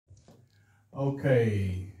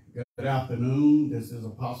Okay, good afternoon. This is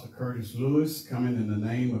Apostle Curtis Lewis coming in the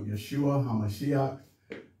name of Yeshua HaMashiach,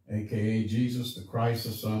 aka Jesus the Christ,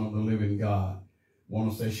 the Son of the living God. I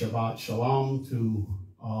want to say Shabbat Shalom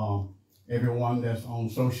to everyone that's on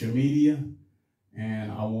social media,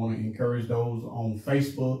 and I want to encourage those on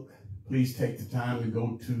Facebook. Please take the time to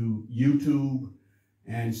go to YouTube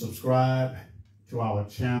and subscribe to our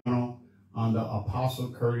channel under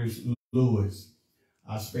Apostle Curtis Lewis.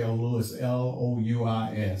 I spell Lewis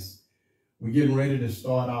L-O-U-I-S. We're getting ready to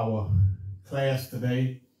start our class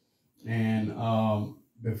today. And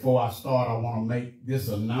before I start, I want to make this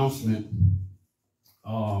announcement.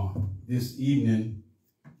 This evening,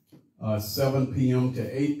 7 p.m.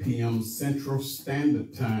 to 8 p.m. Central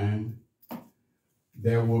Standard Time,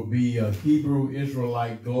 there will be a Hebrew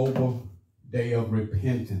Israelite Global Day of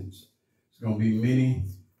Repentance. It's going to be many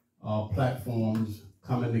platforms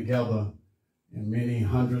coming together, and many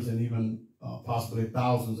hundreds and even possibly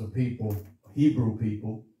thousands of people, Hebrew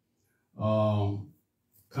people,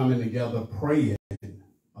 coming together praying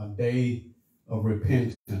a day of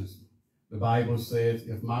repentance. The Bible says,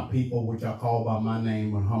 if my people, which I call by my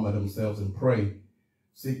name, will humble themselves and pray,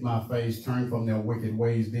 seek my face, turn from their wicked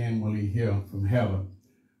ways, then will he hear from heaven.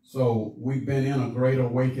 So we've been in a great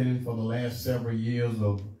awakening for the last several years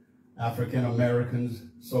of African Americans,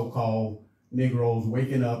 so-called Negroes,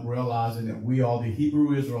 waking up, realizing that we are the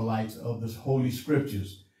Hebrew Israelites of the Holy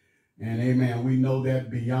Scriptures. And amen, we know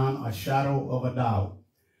that beyond a shadow of a doubt.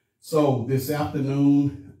 So this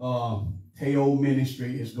afternoon, Teo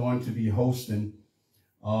Ministry is going to be hosting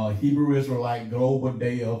Hebrew Israelite Global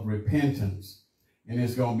Day of Repentance. And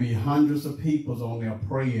it's going to be hundreds of people on there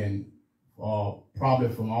praying, probably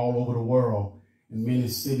from all over the world, in many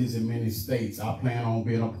cities and many states. I plan on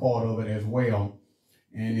being a part of it as well.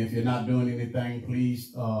 And if you're not doing anything,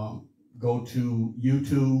 please go to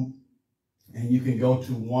YouTube, and you can go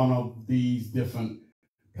to one of these different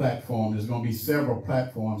platforms. There's going to be several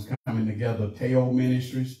platforms coming together. Teo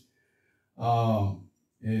Ministries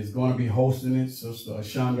is going to be hosting it. Sister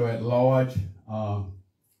Ashanda at Large,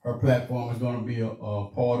 her platform is going to be a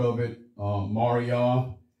part of it.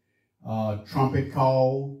 Maria, Trumpet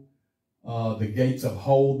Call, the Gates of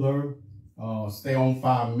Holder, Stay on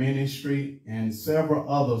Fire Ministry, and several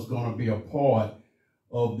others going to be a part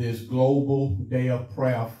of this global day of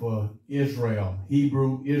prayer for Israel,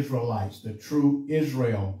 Hebrew Israelites, the true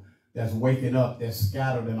Israel that's waking up, that's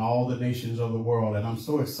scattered in all the nations of the world. And I'm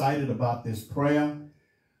so excited about this prayer.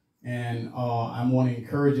 And I want to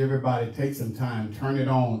encourage everybody to take some time, turn it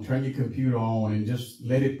on, turn your computer on, and just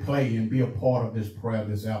let it play and be a part of this prayer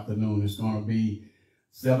this afternoon. It's going to be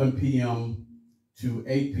 7 p.m. to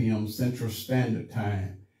 8 p.m. Central Standard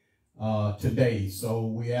Time today. So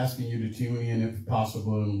we're asking you to tune in if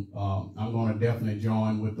possible. I'm going to definitely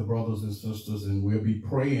join with the brothers and sisters, and we'll be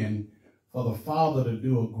praying for the Father to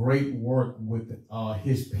do a great work with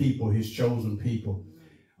his people, his chosen people.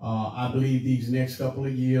 I believe these next couple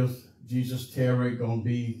of years, Jesus Terry, going to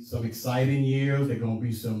be some exciting years. They're going to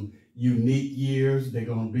be some unique years. They're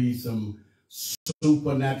going to be some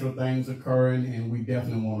supernatural things occurring, and we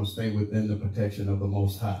definitely want to stay within the protection of the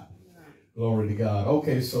Most High. Glory to God.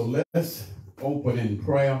 Okay, so let's open in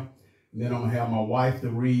prayer. And then I'm going to have my wife to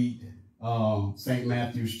read St.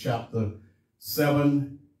 Matthew's chapter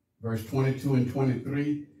 7, verse 22 and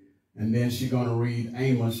 23. And then she's going to read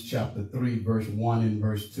Amos chapter 3, verse 1 and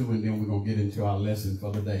verse 2. And then we're going to get into our lesson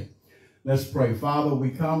for the day. Let's pray. Father,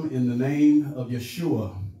 we come in the name of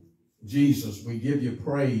Yeshua, Jesus. We give you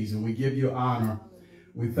praise and we give you honor.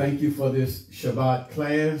 We thank you for this Shabbat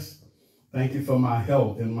class. Thank you for my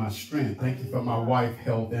health and my strength. Thank you for my wife's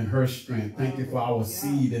health and her strength. Thank you for our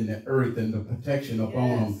seed in the earth and the protection upon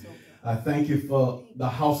them. I thank you for the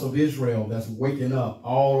house of Israel that's waking up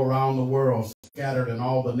all around the world, scattered in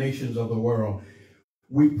all the nations of the world.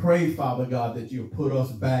 We pray, Father God, that you put us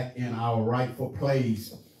back in our rightful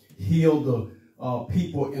place. Heal the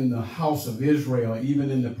people in the house of Israel,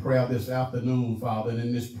 even in the prayer this afternoon, Father, and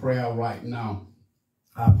in this prayer right now.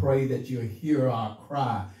 I pray that you hear our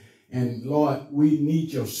cry. And Lord, we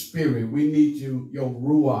need your spirit. We need you, your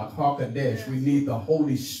Ruach HaKodesh. We need the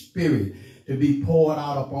Holy Spirit to be poured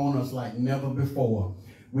out upon us like never before.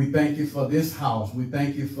 We thank you for this house. We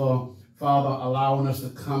thank you for, Father, allowing us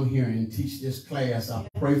to come here and teach this class. I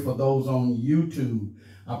pray for those on YouTube.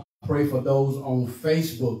 I pray for those on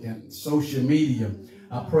Facebook and social media.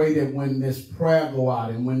 I pray that when this prayer go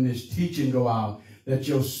out and when this teaching go out, that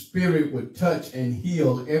your spirit would touch and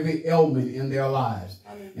heal every ailment in their lives.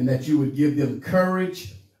 And that you would give them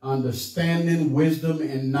courage, understanding, wisdom,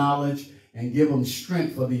 and knowledge, and give them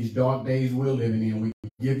strength for these dark days we're living in. We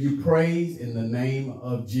give you praise in the name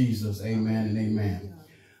of Jesus. Amen and amen.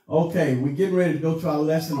 Okay, we're getting ready to go to our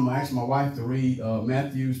lesson. I'm going to ask my wife to read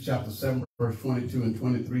Matthew chapter 7, verse 22 and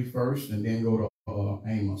 23 first, and then go to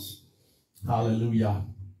Amos. Hallelujah.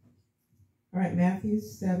 All right, Matthew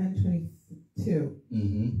 7:22.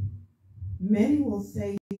 Mm-hmm. Many will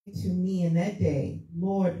say to me in that day,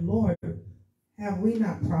 Lord, Lord, have we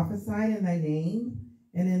not prophesied in thy name,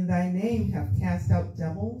 and in thy name have cast out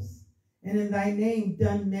devils, and in thy name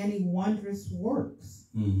done many wondrous works?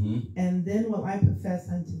 Mm-hmm. And then will I profess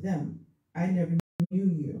unto them, I never knew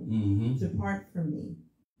you. Mm-hmm. Depart from me,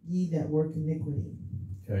 ye that work iniquity.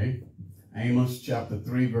 Okay. Amos chapter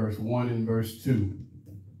 3, verse 1 and verse 2.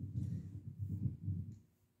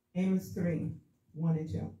 Amos 3, 1 and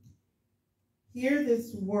 2. Hear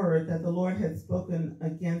this word that the Lord hath spoken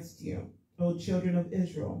against you, O children of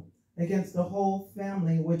Israel, against the whole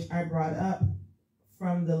family which I brought up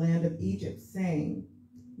from the land of Egypt, saying,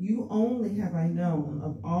 you only have I known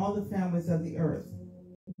of all the families of the earth.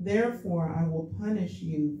 Therefore I will punish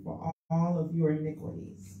you for all of your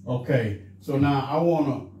iniquities. Okay, so now I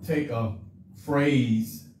want to take a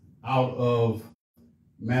phrase out of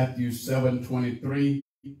Matthew 7:23,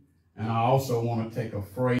 and I also want to take a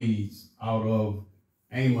phrase out of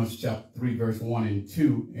Amos chapter 3, verse 1 and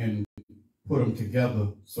 2, and put them together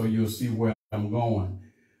so you'll see where I'm going.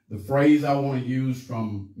 The phrase I want to use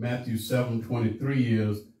from Matthew 7:23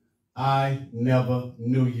 is, I never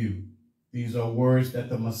knew you. These are words that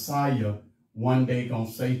the Messiah one day gonna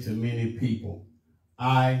say to many people.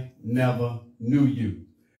 I never knew you.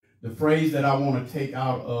 The phrase that I want to take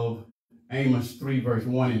out of Amos 3, verse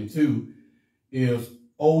 1 and 2 is,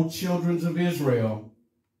 O children of Israel,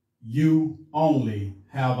 you only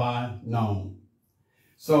have I known.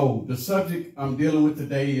 So the subject I'm dealing with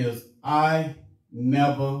today is, I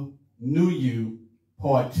never knew you,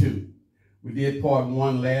 part 2. We did part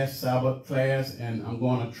 1 last Sabbath class, and I'm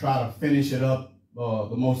going to try to finish it up,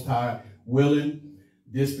 the Most High willing,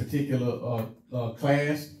 this particular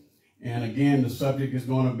class. And again, the subject is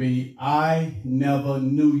going to be, I never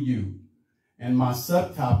knew you. And my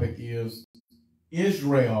subtopic is,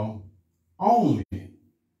 Israel only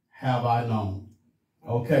have I known.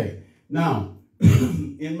 Okay, now,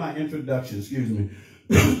 in my introduction,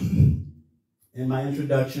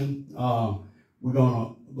 we're going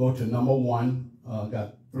to go to number 1.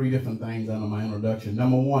 Got 3 different things under my introduction.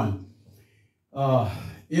 Number 1,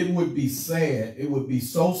 it would be sad, it would be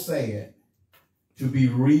so sad to be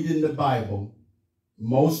reading the Bible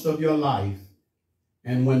most of your life,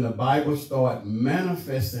 and when the Bible starts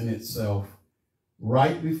manifesting itself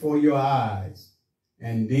right before your eyes,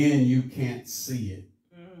 and then you can't see it.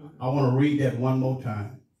 I want to read that one more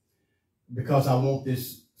time, because I want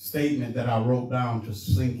this statement that I wrote down to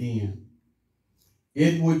sink in.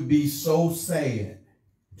 It would be so sad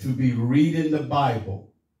to be reading the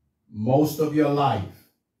Bible most of your life,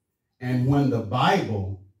 and when the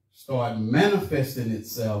Bible starts manifesting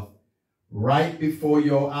itself right before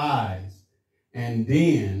your eyes, and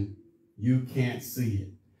then you can't see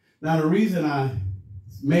it. Now, the reason I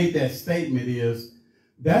made that statement is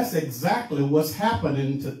that's exactly what's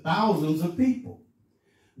happening to thousands of people.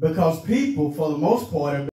 Because people, for the most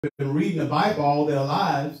part, have been reading the Bible all their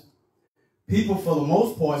lives. People, for the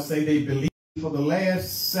most part, say they believe for the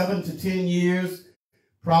last 7 to 10 years,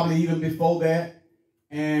 probably even before that.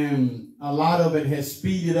 And a lot of it has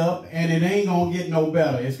speeded up, and it ain't going to get no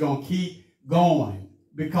better. It's going to keep going,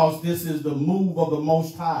 because this is the move of the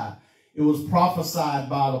Most High. It was prophesied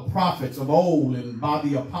by the prophets of old and by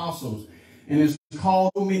the apostles. And it's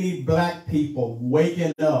called so many black people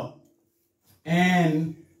waking up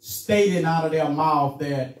and stating out of their mouth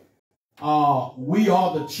that we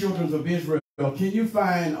are the children of Israel. Can you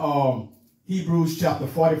find Hebrews chapter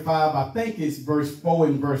 45? I think it's verse 4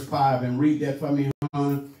 and verse 5, and read that for me,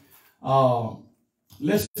 hon.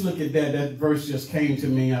 Let's look at that. That verse just came to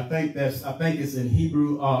me. I think it's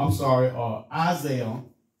in Isaiah.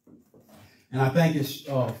 And I think it's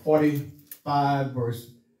 45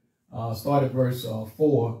 verse, start at verse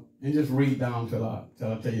 4, and just read down till I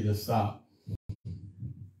tell you to stop.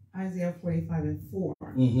 Isaiah 45 and 4.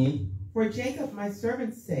 Mm-hmm. For Jacob my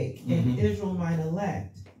servant's sake, and Israel mine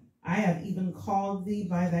elect, I have even called thee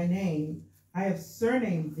by thy name. I have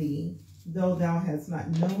surnamed thee, though thou hast not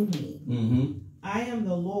known me. Mm-hmm. I am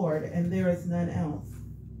the Lord, and there is none else.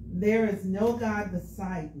 There is no God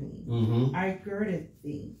beside me. Mm-hmm. I girded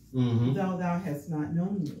thee, though thou hast not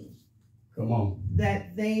known me. Come on.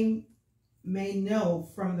 That they may know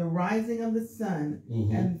from the rising of the sun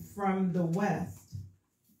and from the west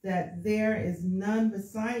that there is none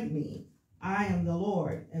beside me. I am the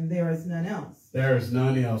Lord, and there is none else. There is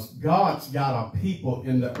none else. God's got a people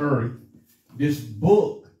in the earth. This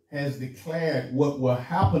book has declared what will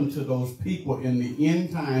happen to those people in the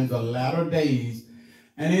end times, the latter days.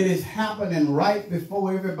 And it is happening right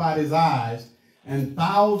before everybody's eyes. And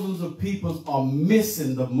thousands of people are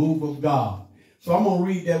missing the move of God. So I'm going to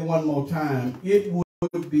read that one more time. It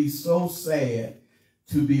would be so sad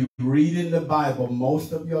to be reading the Bible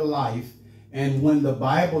most of your life, and when the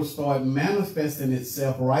Bible starts manifesting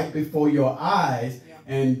itself right before your eyes,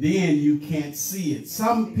 and then you can't see it.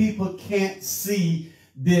 Some people can't see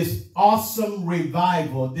this awesome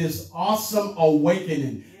revival, this awesome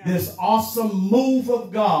awakening, this awesome move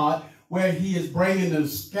of God, where he is bringing the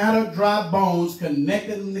scattered dry bones,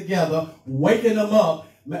 connecting them together, waking them up,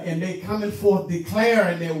 and they coming forth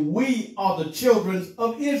declaring that we are the children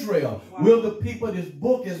of Israel. Wow. We're the people this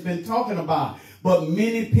book has been talking about. But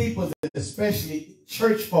many people, especially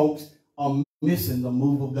church folks, are missing the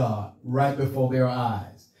move of God right before their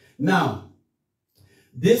eyes. Now,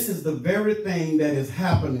 this is the very thing that is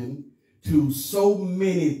happening to so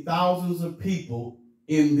many thousands of people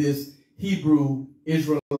in this Hebrew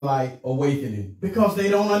Israelite awakening, because they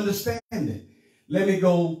don't understand it. Let me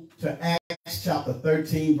go to Acts chapter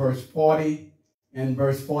 13, verse 40 and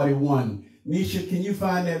verse 41. Nisha, can you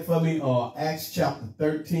find that for me? Acts chapter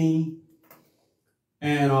 13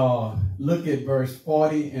 and look at verse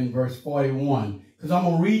 40 and verse 41. Because I'm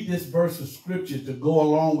going to read this verse of scripture to go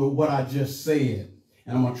along with what I just said.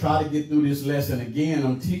 And I'm going to try to get through this lesson again.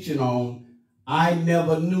 I'm teaching on I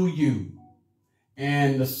never knew you.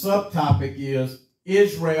 And the subtopic is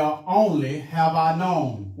Israel only have I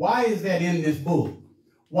known. Why is that in this book?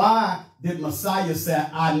 Why did Messiah say,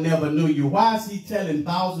 I never knew you? Why is he telling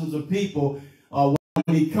thousands of people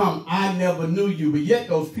when he come, I never knew you? But yet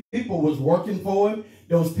those people was working for him.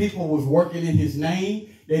 Those people was working in his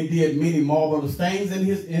name. They did many marvelous things in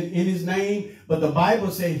his name. But the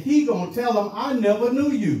Bible said he gonna tell them, I never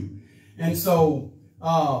knew you. And so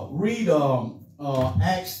read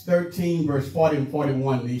Acts 13, verse 40 and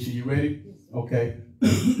 41, Nisha. You ready? Okay.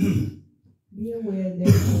 Be aware,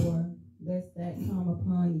 therefore, lest that come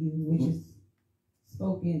upon you, which is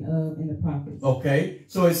spoken of in the prophets. Okay.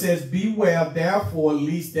 So it says, beware, therefore,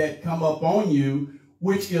 lest that come upon you,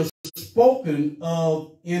 which is spoken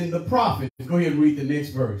of in the prophets. Go ahead and read the next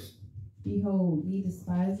verse. Behold, ye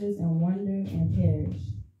despisers, and wonder and perish.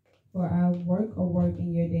 For I work a work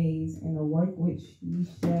in your days, and a work which ye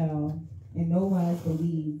shall in no wise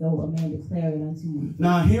believe, though a man declare it unto you.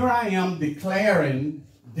 Now here I am declaring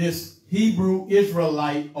this Hebrew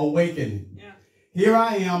Israelite awakening. Yeah. Here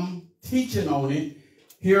I am teaching on it.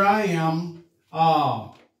 Here I am.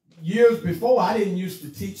 Years before, I didn't used to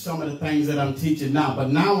teach some of the things that I'm teaching now, but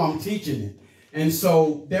now I'm teaching it. And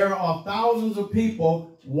so there are thousands of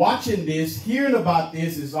people watching this, hearing about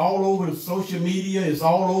this. It's all over the social media. It's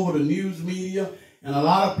all over the news media. And a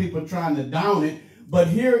lot of people trying to down it. But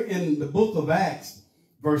here in the book of Acts,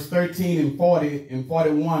 verse 13 and 40 and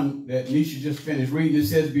 41 that Nisha just finished reading, it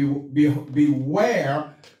says,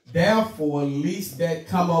 beware, therefore, lest that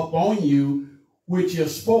come up on you, which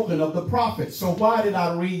is spoken of the prophets. So why did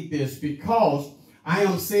I read this? Because I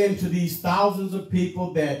am saying to these thousands of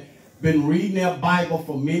people that been reading their Bible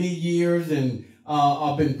for many years and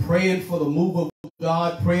have been praying for the move of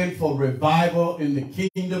God, praying for revival in the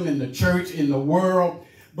kingdom, in the church, in the world.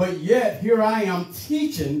 But yet here I am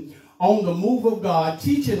teaching on the move of God,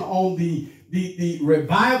 teaching on the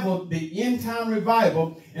revival, the end time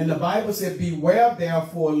revival. And the Bible said, beware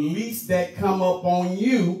therefore, lest that come up on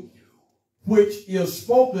you, which is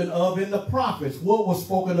spoken of in the prophets. What was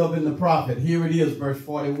spoken of in the prophet? Here it is, verse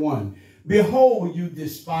 41. Behold, you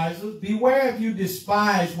despisers, beware if you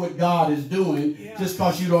despise what God is doing just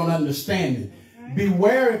because you don't understand it. Okay.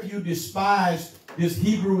 Beware if you despise this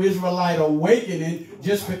Hebrew Israelite awakening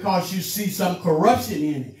just because you see some corruption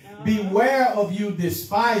in it. Beware of you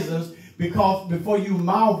despisers, because before you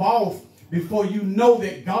mouth off, before you know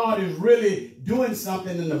that God is really doing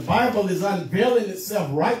something and the Bible is unveiling itself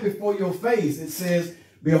right before your face. It says,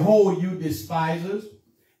 behold, you despisers,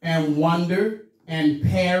 and wonder and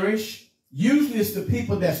perish. Usually it's the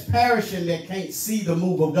people that's perishing that can't see the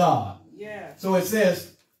move of God. Yeah. So it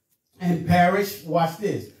says, and perish, watch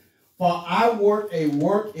this. For I work a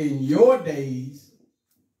work in your days,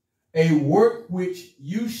 a work which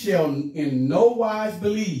you shall in no wise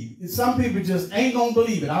believe. Some people just ain't going to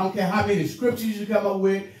believe it. I don't care how many scriptures you come up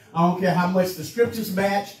with. I don't care how much the scriptures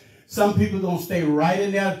match. Some people are going to stay right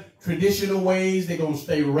in their traditional ways. They're going to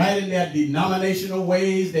stay right in their denominational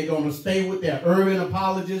ways. They're going to stay with their urban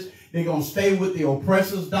apologists. They're going to stay with the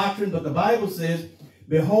oppressor's doctrine. But the Bible says,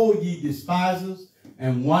 behold, ye despisers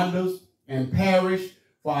and wonders and perish.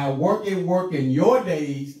 For I work a work in your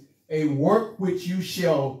days, a work which you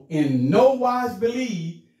shall in no wise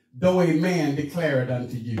believe, though a man declare it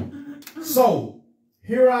unto you. So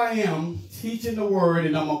here I am teaching the word,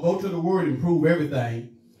 and I'm going to go to the word and prove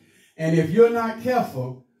everything. And if you're not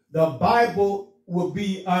careful, the Bible will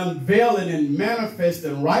be unveiling and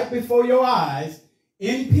manifesting right before your eyes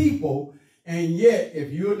in people. And yet,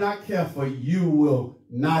 if you're not careful, you will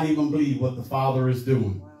not even believe what the Father is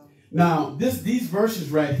doing. Wow. Now, these verses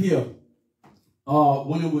right here,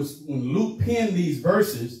 when Luke penned these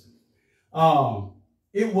verses,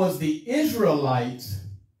 it was the Israelites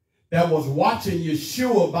that was watching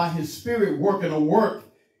Yeshua by his Spirit working a work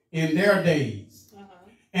in their days.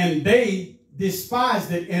 And they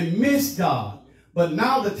despised it and missed God. But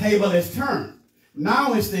now the table has turned.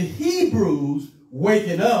 Now it's the Hebrews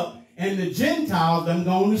waking up and the Gentiles done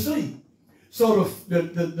gone to sleep. So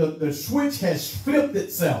the switch has flipped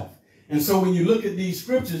itself. And so when you look at these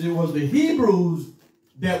scriptures, it was the Hebrews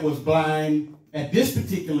that was blind at this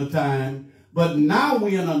particular time. But now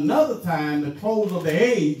we're in another time, the close of the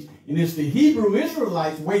age, and it's the Hebrew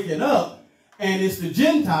Israelites waking up, and it's the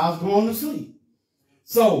Gentiles going to sleep.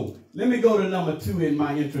 So let me go to number 2 in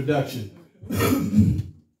my introduction.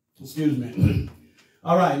 Excuse me.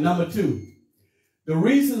 All right, number 2. The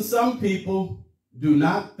reason some people do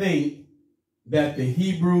not think that the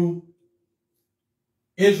Hebrew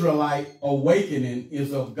Israelite awakening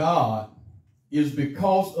is of God is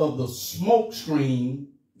because of the smoke screen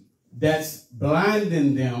that's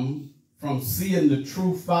blinding them from seeing the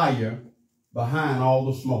true fire behind all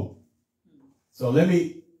the smoke. So let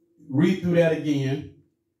me read through that again,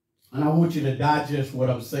 and I want you to digest what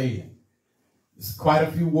I'm saying. It's quite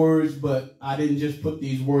a few words, but I didn't just put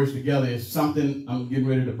these words together. It's something I'm getting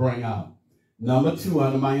ready to bring out. Number 2,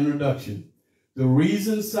 under my introduction, the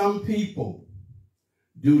reason some people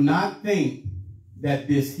do not think that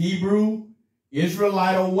this Hebrew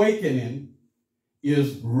Israelite awakening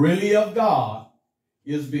is really of God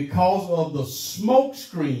is because of the smoke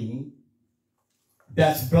screen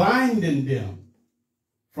that's blinding them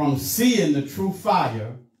from seeing the true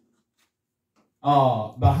fire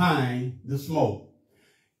behind the smoke.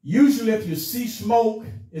 Usually if you see smoke,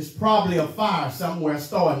 it's probably a fire somewhere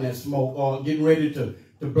starting that smoke or getting ready to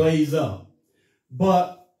blaze up.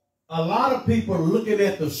 But a lot of people are looking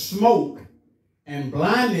at the smoke and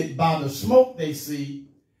blinded by the smoke they see,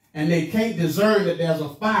 and they can't discern that there's a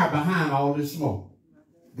fire behind all this smoke.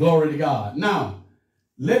 Glory to God. Now,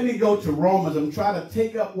 let me go to Romans. I'm trying to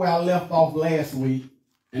take up where I left off last week,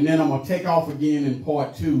 and then I'm going to take off again in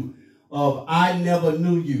part 2 of I Never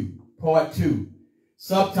Knew You, part 2.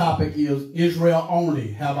 Subtopic is Israel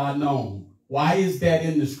only have I known. Why is that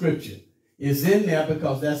in the scripture? It's in there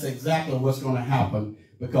because that's exactly what's going to happen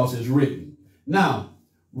because it's written. Now,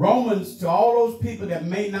 Romans, to all those people that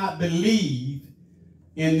may not believe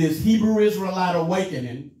in this Hebrew Israelite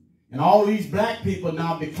awakening, and all these black people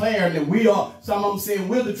now declaring that we are, some of them saying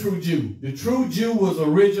we're the true Jew. The true Jew was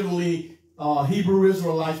originally Hebrew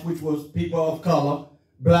Israelites, which was people of color,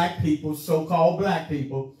 black people, so-called black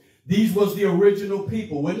people. These was the original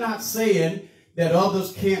people. We're not saying that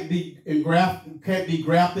others can't be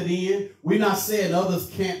grafted in. We're not saying others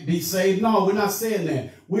can't be saved. No, we're not saying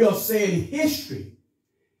that. We are saying history,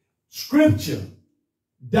 scripture,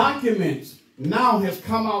 documents now has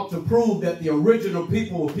come out to prove that the original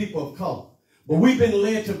people were people of color. But we've been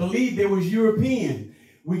led to believe they was European.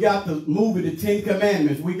 We got the movie, The 10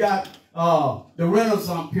 Commandments. We got the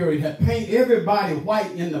Renaissance period had painted everybody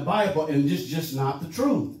white in the Bible, and just not the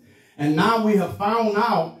truth. And now we have found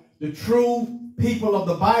out the true people of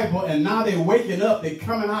the Bible, and now they're waking up, they're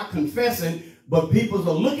coming out confessing, but people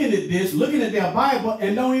are looking at this, looking at their Bible,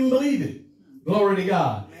 and don't even believe it. Glory to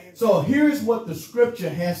God. So here's what the scripture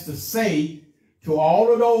has to say to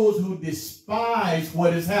all of those who despise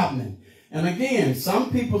what is happening. And again, some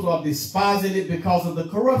people are despising it because of the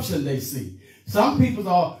corruption they see. Some people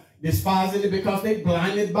are despising it because they're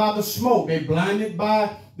blinded by the smoke. They're blinded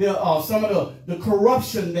by some of the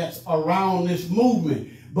corruption that's around this movement.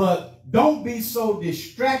 But don't be so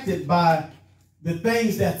distracted by the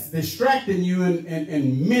things that's distracting you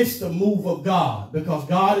and miss the move of God, because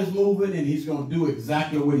God is moving and he's going to do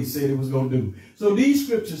exactly what he said he was going to do. So these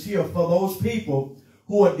scriptures here for those people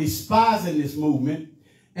who are despising this movement,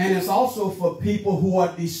 and it's also for people who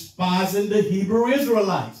are despising the Hebrew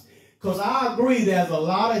Israelites. Because I agree there's a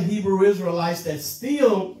lot of Hebrew Israelites that's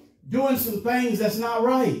still doing some things that's not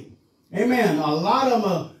right. Amen. A lot of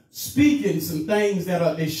them are speaking some things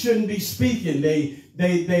that they shouldn't be speaking. A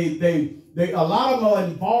lot of them are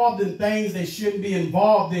involved in things they shouldn't be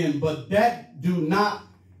involved in, but that do not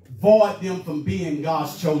void them from being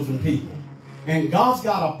God's chosen people. And God's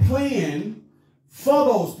got a plan for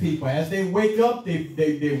those people. As they wake up,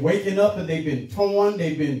 they're waking up and they've been torn,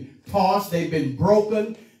 they've been tossed, they've been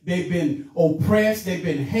broken, they've been oppressed, they've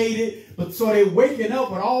been hated. But so they're waking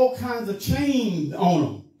up with all kinds of chains on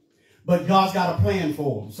them. But God's got a plan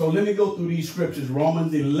for them. So let me go through these scriptures.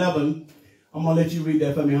 Romans 11. I'm going to let you read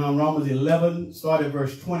that for me, huh? Romans 11, start at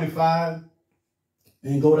verse 25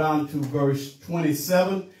 and go down to verse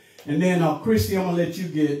 27. And then, Christy, I'm going to let you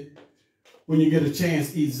get, when you get a chance,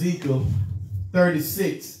 Ezekiel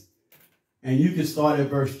 36. And you can start at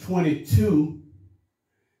verse 22.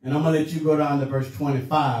 And I'm going to let you go down to verse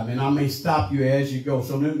 25. And I may stop you as you go.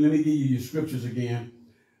 So let me give you your scriptures again.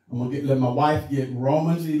 I'm going to let my wife get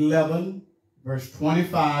Romans 11, verse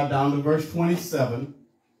 25 down to verse 27.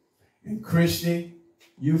 And Christy,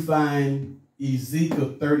 you find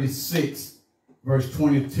Ezekiel 36, verse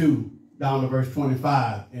 22 down to verse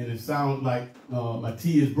 25. And it sounds like my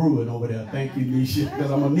tea is brewing over there. Thank you, Nisha, because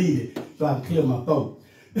I'm going to need it so I can clear my throat.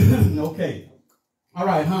 Okay. All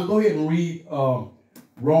right, hon, go ahead and read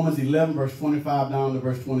Romans 11, verse 25 down to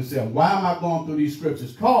verse 27. Why am I going through these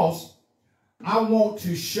scriptures? Because I want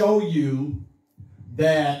to show you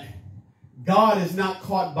that God is not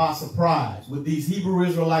caught by surprise with these Hebrew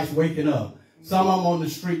Israelites waking up. Some of them on the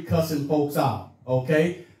street cussing folks out.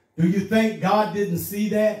 Okay? Do you think God didn't see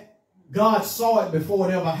that? God saw it before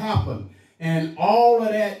it ever happened. And all of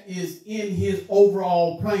that is in his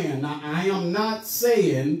overall plan. Now, I am not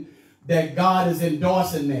saying that God is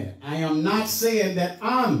endorsing that. I am not saying that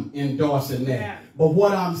I'm endorsing that. Yeah. But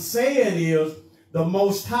what I'm saying is the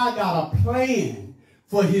Most High got a plan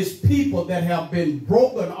for his people that have been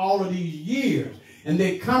broken all of these years. And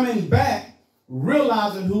they're coming back,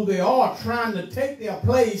 realizing who they are, trying to take their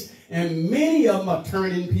place, and many of them are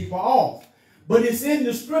turning people off. But it's in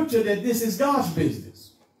the scripture that this is God's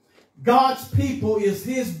business. God's people is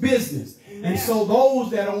his business. And so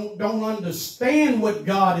those that don't understand what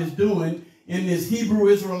God is doing in this Hebrew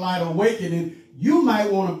Israelite awakening, you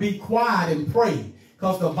might want to be quiet and pray.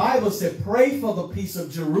 Because the Bible said, pray for the peace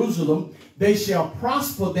of Jerusalem. They shall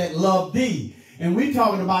prosper that love thee. And we're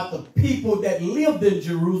talking about the people that lived in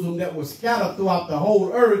Jerusalem that were scattered throughout the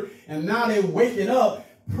whole earth. And now they're waking up.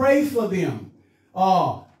 Pray for them.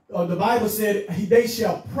 The Bible said, they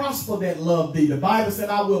shall prosper that love thee. The Bible said,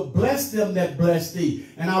 I will bless them that bless thee.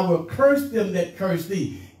 And I will curse them that curse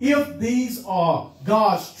thee. If these are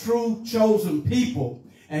God's true chosen people,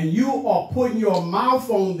 and you are putting your mouth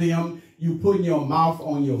on them, you're putting your mouth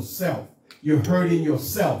on yourself. You're hurting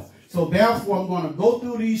yourself. So therefore, I'm going to go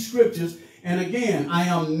through these scriptures. And again, I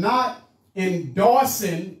am not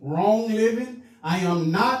endorsing wrong living. I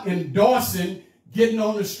am not endorsing getting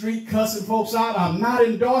on the street, cussing folks out. I'm not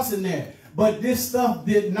endorsing that. But this stuff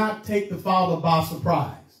did not take the Father by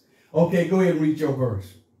surprise. Okay, go ahead and read your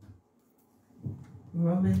verse.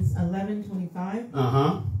 Romans 11:25.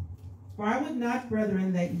 Uh-huh. For I would not,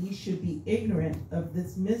 brethren, that ye should be ignorant of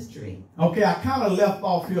this mystery. Okay, I kind of left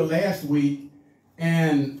off here last week,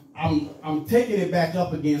 and I'm taking it back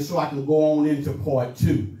up again so I can go on into part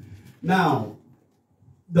 2. Now,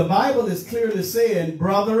 the Bible is clearly saying,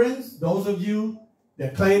 brethren, those of you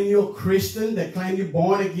that claim you're Christian, that claim you're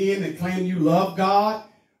born again, that claim you love God,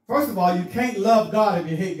 first of all, you can't love God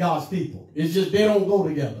if you hate God's people. It's just they don't go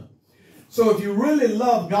together. So if you really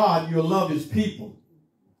love God, you'll love his people.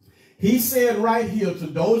 He said right here to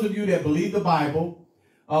those of you that believe the Bible,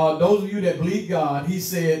 those of you that believe God, he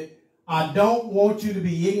said, I don't want you to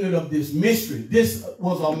be ignorant of this mystery. This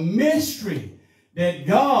was a mystery that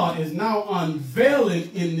God is now unveiling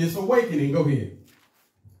in this awakening. Go ahead.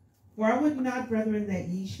 For I would not, brethren, that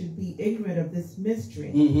ye should be ignorant of this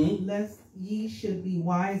mystery, lest ye should be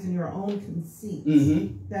wise in your own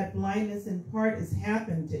conceits, that blindness in part has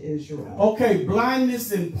happened to Israel. Okay,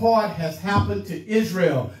 blindness in part has happened to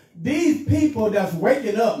Israel. These people that's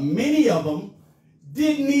waking up, many of them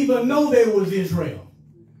didn't even know they was Israel.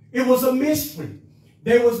 It was a mystery.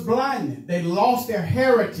 They was blinded. They lost their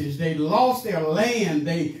heritage. They lost their land.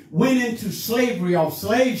 They went into slavery off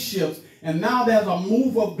slave ships. And now there's a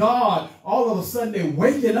move of God. All of a sudden they're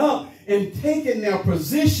waking up and taking their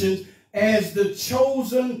positions as the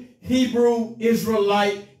chosen Hebrew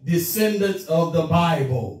Israelite descendants of the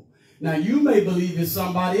Bible. Now you may believe it's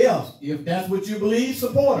somebody else. If that's what you believe,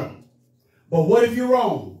 support them. But what if you're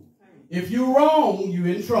wrong? If you're wrong, you're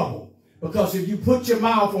in trouble. Because if you put your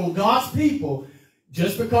mouth on God's people,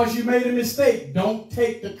 just because you made a mistake, don't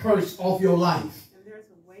take the curse off your life. And there's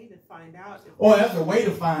a way to find out. Oh, there's a way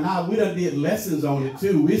to find out. We done did lessons on it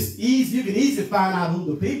too. It's easy. You can easily find out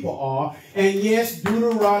who the people are. And yes,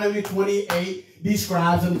 Deuteronomy 28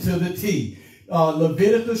 describes them to the T.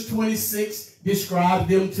 Leviticus 26 describes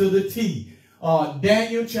them to the T.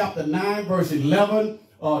 Daniel chapter 9, verse 11,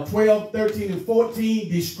 12, 13, and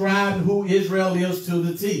 14 describe who Israel is to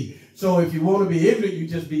the T. So if you want to be ignorant, you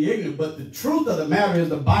just be ignorant. But the truth of the matter is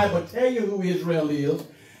the Bible tells you who Israel is.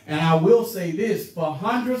 And I will say this, for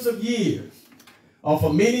hundreds of years, or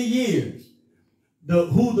for many years,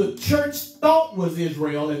 who the church thought was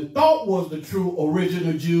Israel and thought was the true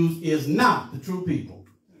original Jews is not the true people.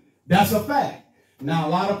 That's a fact. Now, a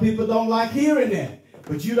lot of people don't like hearing that.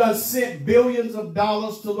 But you done sent billions of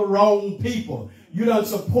dollars to the wrong people. You done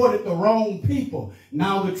supported the wrong people.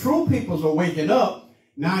 Now the true peoples are waking up.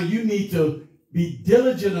 Now you need to be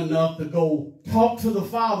diligent enough to go talk to the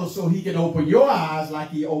Father so he can open your eyes like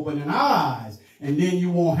he opened in our eyes. And then you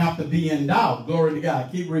won't have to be in doubt. Glory to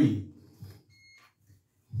God. Keep reading.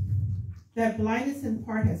 That blindness in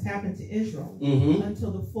part has happened to Israel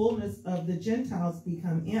until the fullness of the Gentiles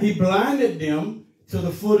become in. He blinded them till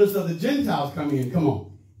the fullness of the Gentiles come in. Come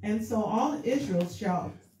on. And so all Israel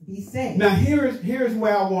shall be saved. Now here's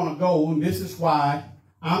where I want to go, and this is why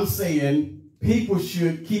I'm saying people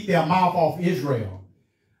should keep their mouth off Israel.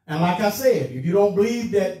 And like I said, if you don't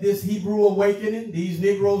believe that this Hebrew awakening, these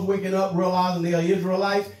Negroes waking up realizing they are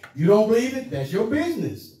Israelites, you don't believe it, that's your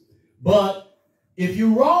business. But if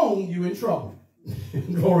you're wrong, you're in trouble.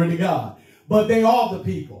 Glory to God. But they are the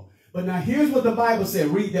people. But now here's what the Bible said.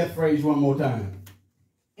 Read that phrase one more time.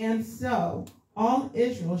 And so all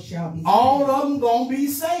Israel shall be saved. All of them going to be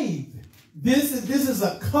saved. This is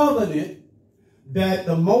a covenant that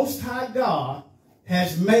the Most High God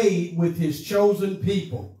has made with his chosen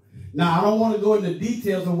people. Now, I don't want to go into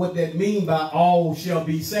details of what that means by all shall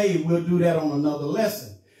be saved. We'll do that on another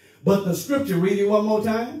lesson. But the scripture, read it one more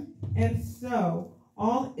time. And so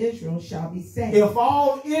all Israel shall be saved. If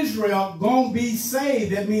all Israel gonna be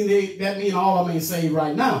saved, that mean all of them ain't saved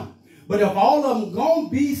right now. But if all of them gonna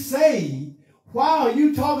be saved, why are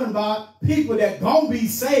you talking about people that gonna be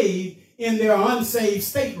saved in their unsaved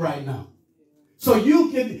state right now? So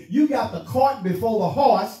you got the cart before the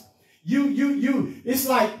horse. It's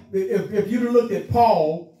like if you'd have looked at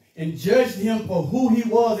Paul and judged him for who he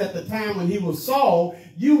was at the time when he was Saul,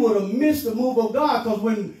 you would have missed the move of God, because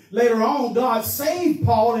when later on God saved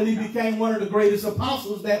Paul and he became one of the greatest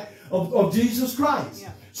apostles of Jesus Christ.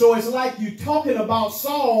 Yeah. So it's like you talking about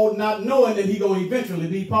Saul not knowing that he's going to eventually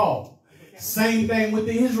be Paul. Okay. Same thing with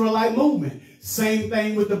the Israelite movement. Same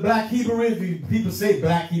thing with the black Hebrew Israelites. People say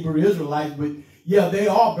black Hebrew Israelites, but yeah, they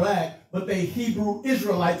are black, but they Hebrew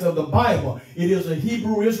Israelites of the Bible. It is a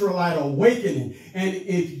Hebrew Israelite awakening. And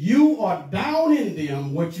if you are down in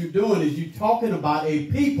them, what you're doing is you're talking about a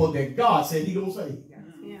people that God said he gonna save.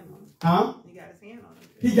 Huh? He got his hand on them.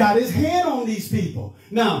 He got his hand on these people.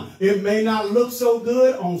 Now, it may not look so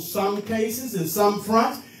good on some cases and some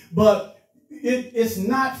fronts, but it's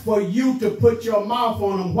not for you to put your mouth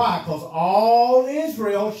on them. Why? Because all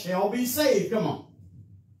Israel shall be saved. Come on.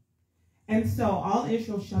 And so all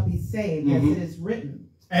Israel shall be saved, as it is written.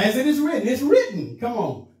 As it is written. It's written. Come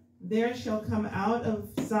on. There shall come out of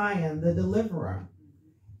Zion the deliverer,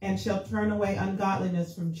 and shall turn away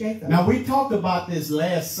ungodliness from Jacob. Now, we talked about this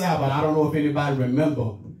last Sabbath. I don't know if anybody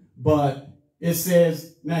remember, but it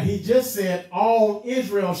says, now he just said, all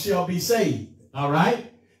Israel shall be saved. All right?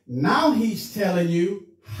 Now he's telling you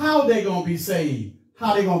how they're going to be saved.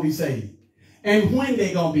 How they're going to be saved. And when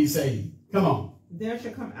they're going to be saved. Come on. There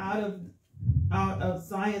shall come out of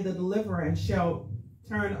Zion the deliverer, and shall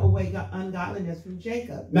turn away ungodliness from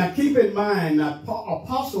Jacob. Now keep in mind,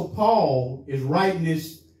 Apostle Paul is writing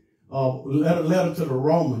this letter to the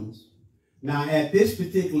Romans. Now at this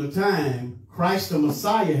particular time, Christ the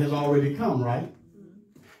Messiah has already come, right?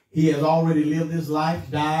 He has already lived his life,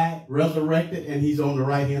 died, resurrected, and he's on the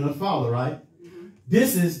right hand of the Father, right?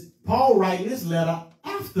 This is Paul writing this letter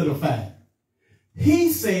after the fact.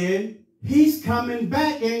 He said he's coming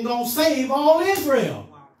back and going to save all Israel.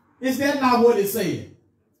 Is that not what it said?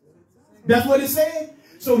 That's what it said?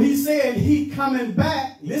 So he said he coming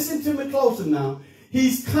back. Listen to me closer now.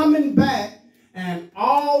 He's coming back and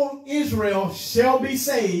all Israel shall be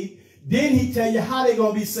saved. Then he tell you how they're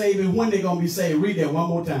going to be saved and when they're going to be saved. Read that one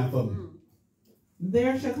more time for me.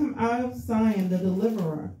 There shall come out of Zion the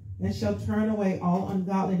deliverer, and shall turn away all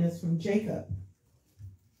ungodliness from Jacob.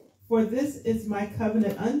 For this is my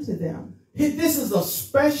covenant unto them. This is a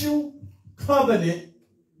special covenant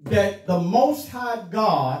that the Most High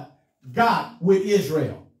God got with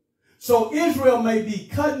Israel. So Israel may be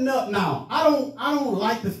cutting up now. I don't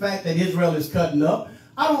like the fact that Israel is cutting up.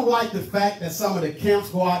 I don't like the fact that some of the camps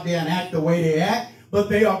go out there and act the way they act, but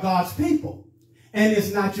they are God's people. And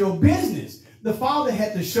it's not your business. The Father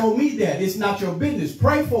had to show me that. It's not your business.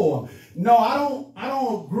 Pray for them. No, I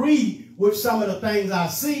don't agree with some of the things I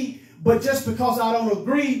see, But just because I don't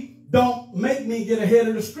agree, don't make me get ahead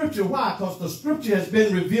of the scripture. Why? Because the scripture has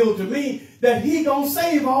been revealed to me that he gonna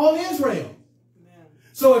save all Israel. Amen.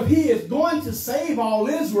 So if he is going to save all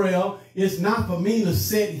Israel, it's not for me to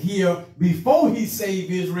sit here before he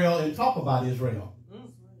saved Israel and talk about Israel.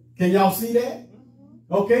 Can y'all see that?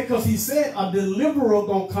 Okay, because he said a deliverer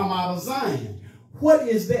gonna come out of Zion. What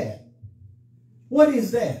is that? What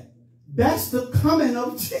is that? That's the coming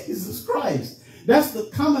of Jesus Christ. That's the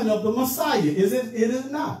coming of the Messiah. Is it? It is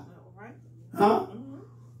not. Huh?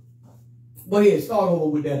 Go ahead, start over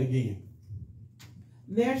with that again.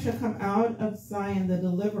 There shall come out of Zion the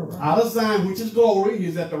deliverer. Out of Zion, which is glory, he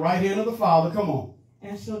is at the right hand of the Father. Come on.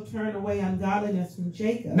 And shall turn away ungodliness from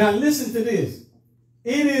Jacob. Now listen to this.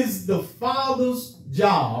 It is the Father's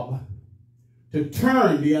job to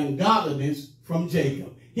turn the ungodliness from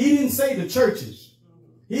Jacob. He didn't say the churches.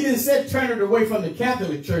 He didn't say turn it away from the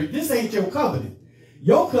Catholic Church. This ain't your covenant.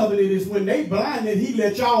 Your covenant is when they blinded, he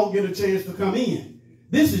let y'all get a chance to come in.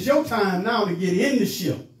 This is your time now to get in the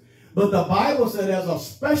ship. But the Bible said there's a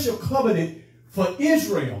special covenant for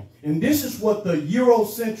Israel. And this is what the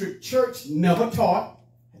Eurocentric church never taught.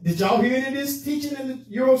 Did y'all hear any of this teaching in the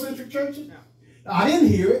Eurocentric churches? No. I didn't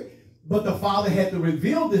hear it, but the Father had to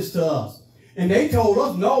reveal this to us. And they told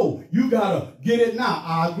us, no, you got to get it now.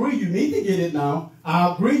 I agree, you need to get it now.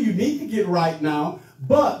 I agree, you need to get right now.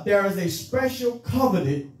 But there is a special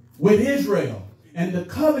covenant with Israel. And the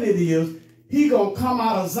covenant is, he going to come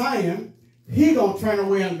out of Zion. He going to turn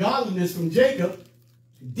away ungodliness from Jacob.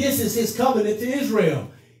 This is his covenant to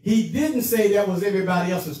Israel. He didn't say that was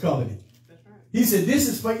everybody else's covenant. That's right. He said, this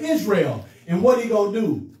is for Israel. And what he going to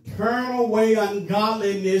do? Turn away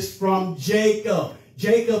ungodliness from Jacob.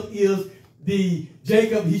 Jacob, he's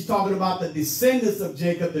talking about the descendants of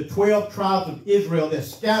Jacob, the 12 tribes of Israel that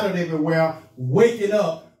scattered everywhere, waking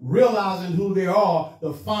up, realizing who they are.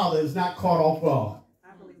 The Father is not caught off guard.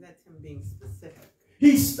 I believe that's him being specific.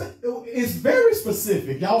 It's very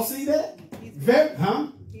specific. Y'all see that? He's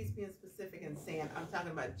being specific and saying, I'm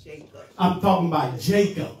talking about Jacob. I'm talking about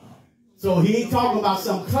Jacob. So he ain't talking about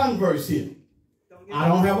some converts here. I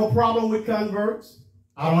don't have a problem with converts.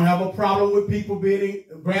 I don't have a problem with people being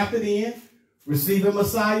grafted in, receiving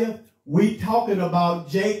Messiah. We talking about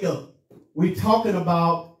Jacob. We talking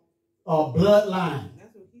about a bloodline.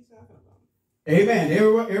 That's what he's talking about. Amen.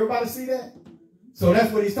 Everybody see that? So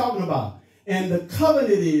that's what he's talking about. And the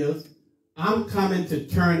covenant is, I'm coming to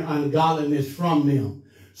turn ungodliness from them.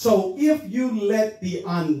 So if you let the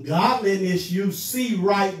ungodliness you see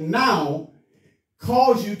right now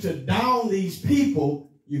cause you to down these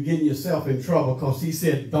people, you're getting yourself in trouble, because he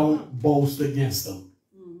said, don't boast against them.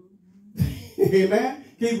 Amen?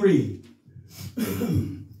 Keep reading.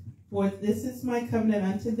 For this is my covenant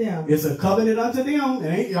unto them. It's a covenant unto them.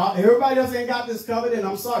 Everybody else ain't got this covenant.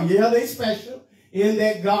 I'm sorry. Yeah, they special in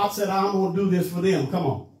that God said, I'm going to do this for them. Come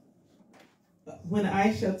on. When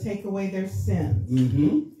I shall take away their sins.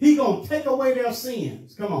 He going to take away their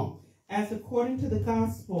sins. Come on. As according to the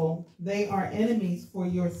gospel, they are enemies for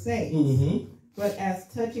your sakes. But as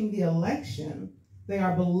touching the election, they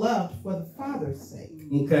are beloved for the Father's sake.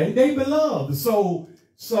 Okay, they beloved.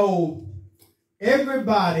 So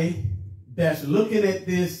everybody that's looking at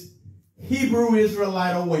this Hebrew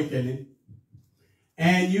Israelite awakening,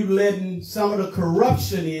 and you letting some of the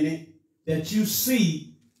corruption in it that you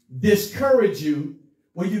see discourage you,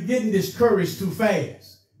 well, you're getting discouraged too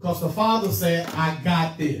fast. Because the Father said, I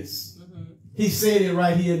got this. He said it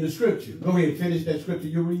right here in the scripture. Go ahead, finish that scripture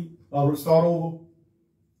you read. Start over.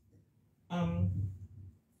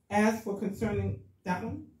 As for concerning that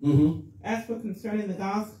one, as for concerning the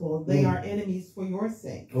gospel, they are enemies for your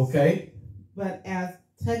sake. Okay. But as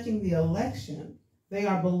touching the election, they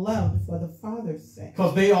are beloved for the Father's sake.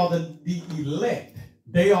 Because they are the elect.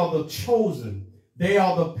 They are the chosen. They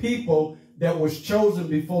are the people that was chosen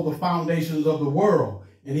before the foundations of the world.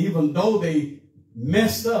 And even though they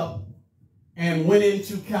messed up and went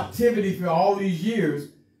into captivity for all these years,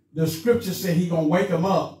 the scripture said he's going to wake them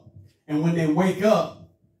up. And when they wake up,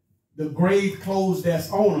 the grave clothes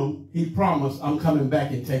that's on them, he promised, I'm coming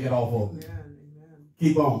back and take it off of them. Amen.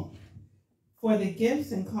 Keep on. For the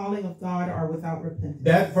gifts and calling of God are without repentance.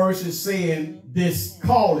 That verse is saying this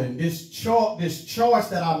calling, this choice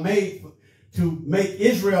that I made to make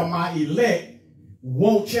Israel my elect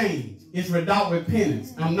won't change. It's without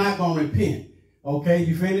repentance. I'm not going to repent. Okay,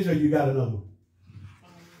 you finished or you got another one?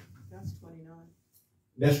 That's 29.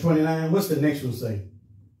 That's 29. What's the next one say?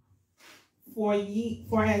 For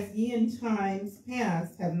as ye in times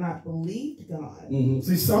past have not believed God.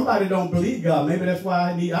 See, somebody don't believe God. Maybe that's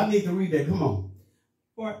why I need to read that. Come on.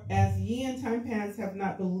 For as ye in time past have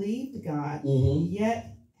not believed God,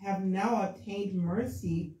 yet have now obtained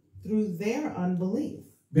mercy through their unbelief.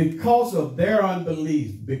 Because of their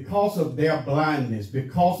unbelief, because of their blindness,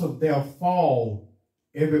 because of their fall,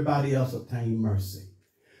 everybody else obtained mercy.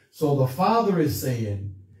 So the Father is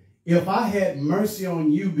saying, if I had mercy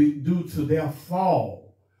on you due to their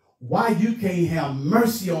fall, why you can't have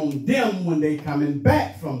mercy on them when they coming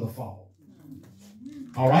back from the fall?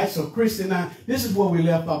 All right, so Christy, now, this is where we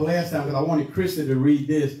left off last time because I wanted Christy to read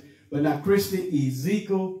this. But now, Christy,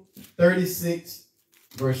 Ezekiel 36,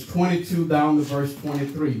 verse 22 down to verse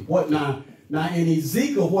 23. What now in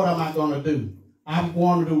Ezekiel, what am I going to do? I'm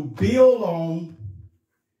going to build on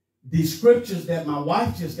the scriptures that my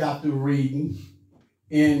wife just got through reading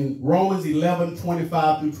in Romans 11,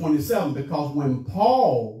 25 through 27, because when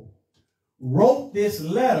Paul wrote this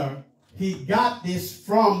letter, he got this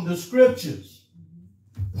from the scriptures.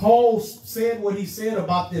 Paul said what he said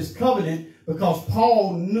about this covenant because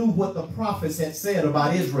Paul knew what the prophets had said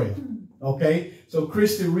about Israel. Okay, so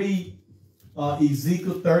Christy, read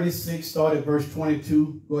Ezekiel 36, start at verse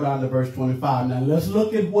 22, go down to verse 25. Now let's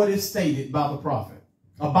look at what is stated by the prophet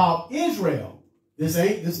about Israel.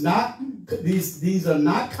 These are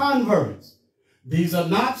not converts. These are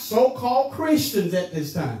not so-called Christians at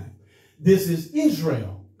this time. This is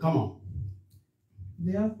Israel. Come on.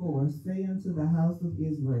 Therefore, say unto the house of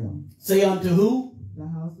Israel. Say unto who? The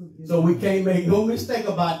house of Israel. So we can't make no mistake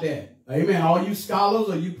about that. Amen. All you scholars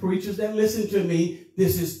or you preachers that listen to me,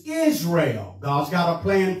 this is Israel. God's got a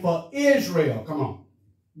plan for Israel. Come on.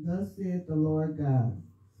 Thus saith the Lord God,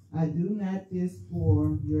 I do not this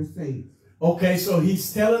for your sakes. Okay, so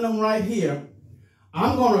he's telling them right here,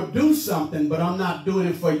 I'm going to do something, but I'm not doing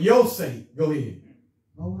it for your sake. Go ahead.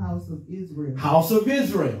 O house of Israel. House of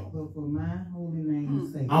Israel. But for my holy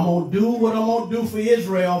name's sake. I'm going to do what I'm going to do for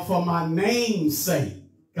Israel for my name's sake.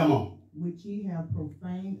 Come on. Which ye have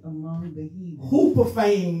profaned among the heathen. Who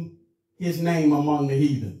profaned his name among the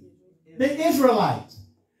heathen? The Israelites.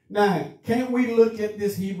 Now, can't we look at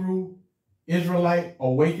this Hebrew Israelite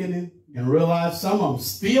awakening and realize some of them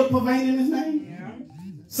still profaning his name? Yeah.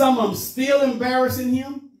 Some of them still embarrassing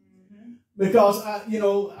him? Because,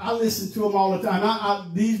 I listen to them all the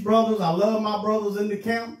time. These brothers, I love my brothers in the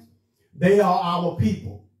camp. They are our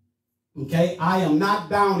people. Okay? I am not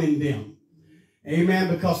downing them. Amen.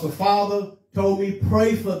 Because the Father told me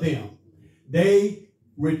pray for them. They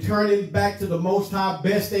returning back to the Most High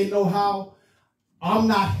best they know how. I'm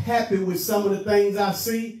not happy with some of the things I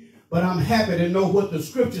see, but I'm happy to know what the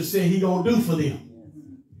scripture said he going to do for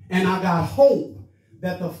them. And I got hope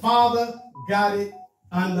that the Father got it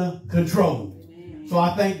under control. So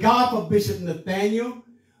I thank God for Bishop Nathaniel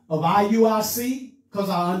of IUIC because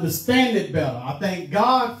I understand it better. I thank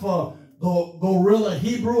God for Gorilla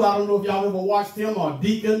Hebrew. I don't know if y'all ever watched him, or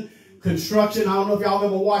Deacon Construction. I don't know if y'all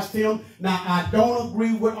ever watched him. Now, I don't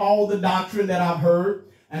agree with all the doctrine that I've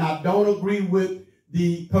heard, and I don't agree with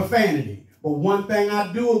the profanity. But one thing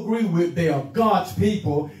I do agree with, they are God's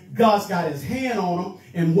people. God's got his hand on them,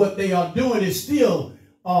 and what they are doing is still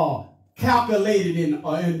calculated in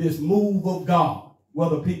this move of God,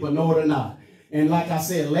 whether people know it or not. And like I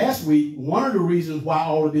said last week, one of the reasons why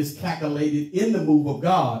all of this calculated in the move of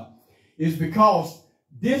God is because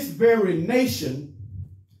this very nation,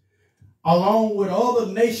 along with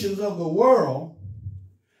other nations of the world,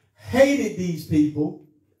 hated these people,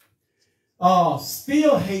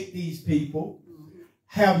 still hate these people,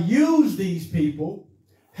 have used these people,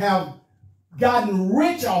 have gotten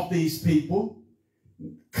rich off these people,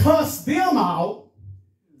 cussed them out,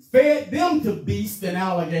 fed them to beasts and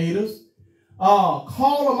alligators,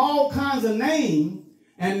 called them all kinds of names,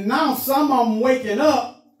 and now some of them waking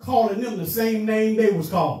up calling them the same name they was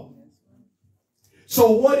called. So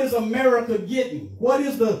what is America getting? What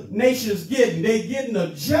is the nations getting? They getting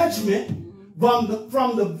a judgment from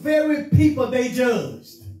the very people they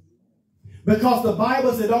judged. Because the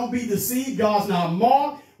Bible said, don't be deceived. God's not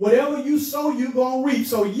mocked. Whatever you sow, you're going to reap.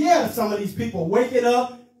 So yeah, some of these people waking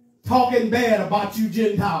up, talking bad about you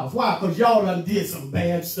Gentiles. Why? Because y'all done did some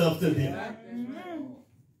bad stuff to them.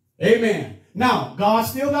 Amen. Now, God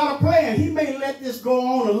still got a plan. He may let this go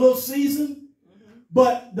on a little season.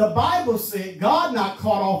 But the Bible said God not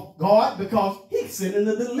caught off guard because he's sending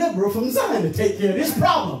a deliverer from Zion to take care of this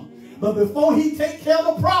problem. But before he take care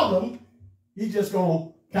of the problem, he's just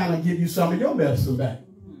going to kind of give you some of your medicine back.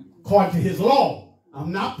 According to his law.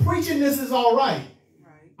 I'm not preaching this is all right.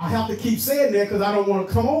 I have to keep saying that because I don't want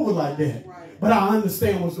to come over like that. But I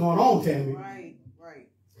understand what's going on, Tammy.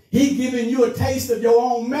 He's giving you a taste of your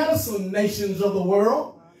own medicine, nations of the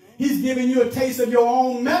world. He's giving you a taste of your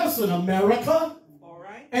own medicine, America.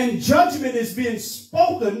 And judgment is being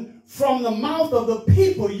spoken from the mouth of the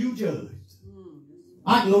people you judged.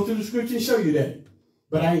 I can go to the scripture and show you that.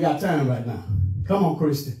 But I ain't got time right now. Come on,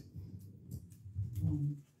 Christy.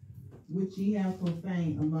 Which ye have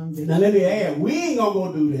profaned among the Now let me add, we ain't gonna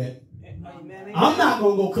go do that. Amen. I'm not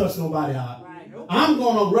gonna go cuss nobody out. I'm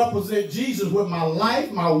gonna represent Jesus with my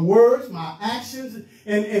life, my words, my actions,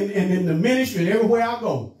 and in the ministry and everywhere I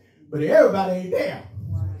go. But everybody ain't there.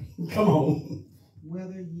 Right. Come on.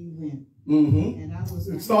 Whither ye went. Mm-hmm. And I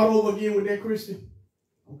was Start over again with that, Christian.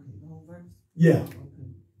 Okay, the whole verse. Yeah. Okay.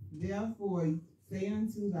 Therefore say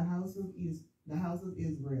unto the house of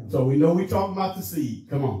Israel. So we know we talking about the seed.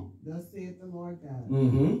 Come on. Thus saith the Lord God.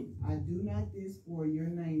 Mm-hmm. I do not this for your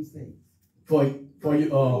name's sake. For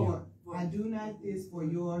you I do not this for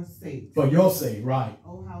your sake. for your sake, right.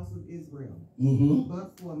 O house of Israel. Mm-hmm.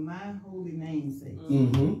 But for my holy name's sake.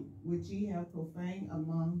 Mm-hmm. Which ye have profaned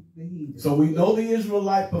among the heathens. So we know the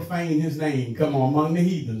Israelite profaned his name. Come on, among the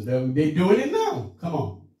heathens. They're doing it now. Come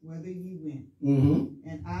on. Whither ye went. Mm-hmm.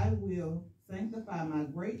 And I will sanctify my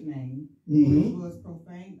great name, Mm-hmm. which was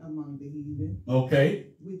profaned among the heathen, Okay.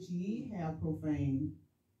 which ye have profaned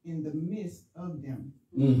in the midst of them.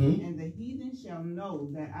 Mm-hmm. And the heathen shall know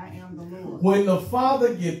that I am the Lord. When the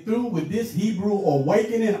Father get through with this Hebrew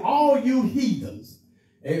awakening, all you heathens,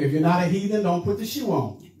 if you're not a heathen, don't put the shoe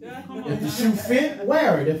on. If the shoe fit,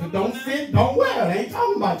 wear it. If it don't fit, don't wear it. I ain't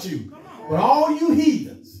talking about you. But all you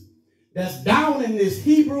heathens that's down in this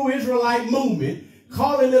Hebrew Israelite movement,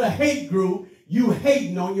 calling it a hate group, you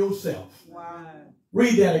hating on yourself. Wow.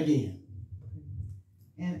 Read that again.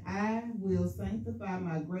 And I will sanctify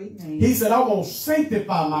my great name, He said, I'm going to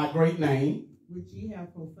sanctify my great name. which ye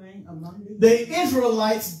have profaned among the The heathen,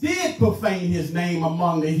 Israelites did profane his name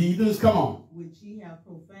among the heathens. Come on. which ye have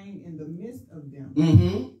profaned in the midst of them.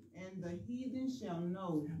 Mm-hmm. And the heathen shall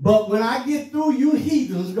know. But when I get through, you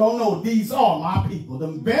heathens gonna know these are my people. The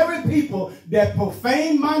very people that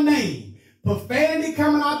profane my name. Profanity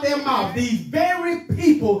coming out their mouth. These very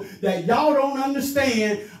people that y'all don't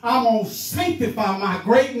understand, I'm going to sanctify my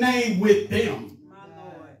great name with them. My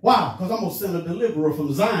Lord. Why? Because I'm going to send a deliverer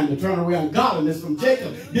from Zion to turn around godliness from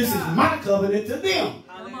Jacob. This is my covenant to them.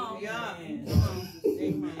 Hallelujah.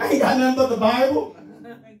 I ain't got nothing but the Bible.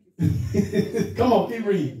 Come on, keep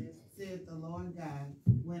reading. Said the Lord God,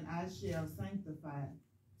 when I shall sanctify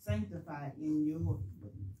in your.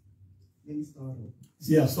 Let me start over.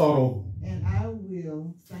 Yeah, start over. And I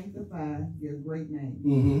will sanctify your great name.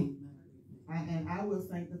 Mm-hmm. And I will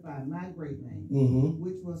sanctify my great name, Mm-hmm.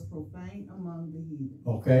 which was profaned among the heathen,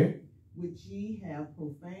 Okay. which ye have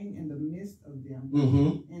profaned in the midst of them.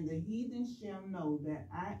 Mm-hmm. And the heathen shall know that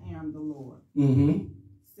I am the Lord. Mm-hmm.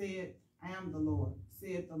 I am the Lord,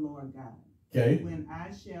 saith the Lord God. Okay. When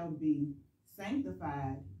I shall be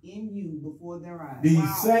sanctified in you before their eyes.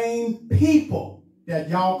 These same people that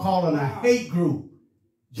y'all calling a hate group.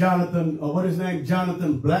 Jonathan, what his name?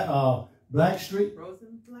 Jonathan Blackstreet?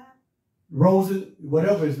 Rosen,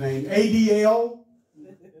 whatever his name. ADL.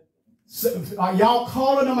 So, y'all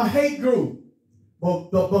calling them a hate group.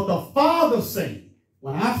 But the Father say,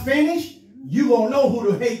 when I finish, you gonna know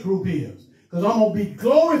who the hate group is. Because I'm gonna be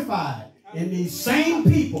glorified in these same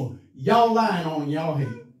people y'all lying on and y'all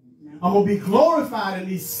hate. I'm going to be glorified in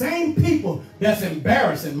these same people that's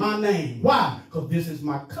embarrassing my name. Why? Because this is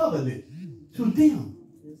my covenant to them.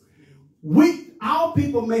 Our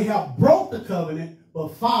people may have broke the covenant,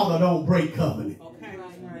 but Father don't break covenant. Okay.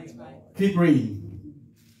 Keep reading.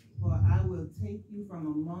 For I will take you from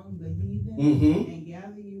among the heathen and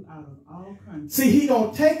gather you out of all countries. See, he going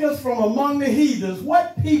to take us from among the heathens.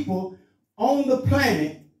 What people on the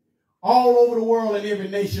planet, all over the world and every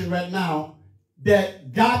nation right now,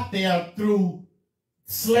 that got there through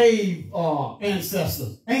slave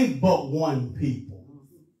ancestors? Ain't but one people.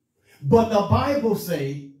 But the Bible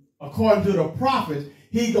say, according to the prophets,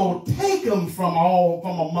 he gonna take them from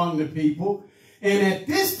among the people, and at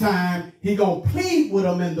this time he gonna plead with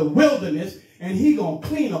them in the wilderness, and he gonna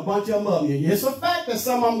clean a bunch of them up. It's a fact that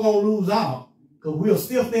some of them gonna lose out, because we're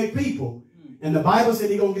stiff-necked people, and the Bible said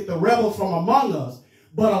he gonna get the rebels from among us,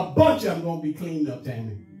 but a bunch of them gonna be cleaned up,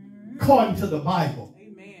 Tammy. According to the Bible.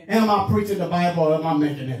 Amen. Am I preaching the Bible or am I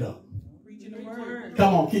making it up? Preaching the word.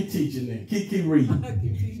 Come on, keep teaching then. Keep reading.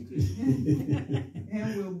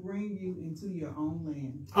 And will bring you into your own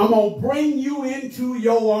land. I'm going to bring you into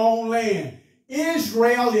your own land.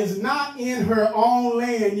 Israel is not in her own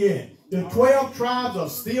land yet. The 12 tribes are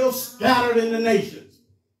still scattered in the nations.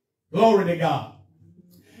 Glory to God.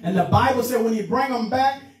 And the Bible said when he bring them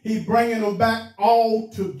back, he bringing them back all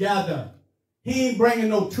together. He ain't bringing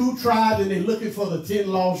no 2 tribes and they looking for the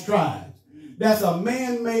 10 lost tribes. That's a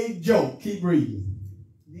man-made joke. Keep reading.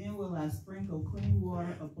 Then will I sprinkle clean water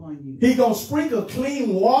upon you. He gonna sprinkle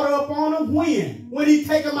clean water upon them. When? When he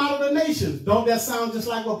take them out of the nations. Don't that sound just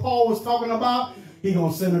like what Paul was talking about? He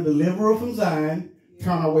gonna send a deliverer from Zion,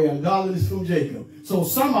 turn away ungodliness from Jacob. So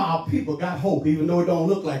some of our people got hope, even though it don't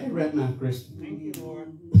look like it right now, Christian. Thank you,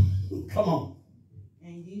 Lord. Come on.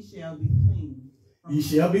 And ye shall be clean. Ye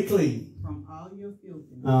shall be clean. From all your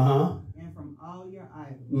filthiness. And from all your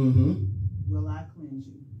idols. Will I cleanse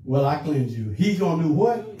you. Will I cleanse you? He's gonna do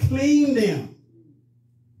what? Clean them.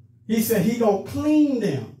 He said he gonna clean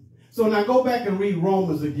them. So now go back and read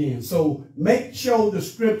Romans again. So make sure the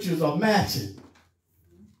scriptures are matching.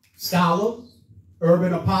 Scholars,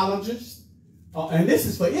 urban apologists, and this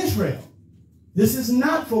is for Israel. This is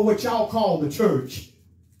not for what y'all call the church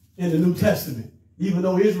in the New Testament, even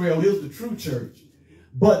though Israel is the true church.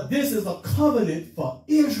 But this is a covenant for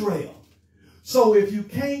Israel. So if you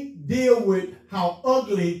can't deal with how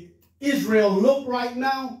ugly Israel look right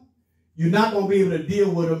now, you're not going to be able to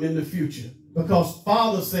deal with them in the future. Because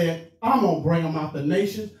Father said, I'm going to bring them out the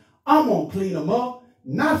nations. I'm going to clean them up,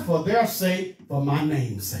 not for their sake, for my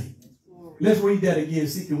name's sake. Let's read that again.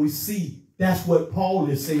 See, can we see that's what Paul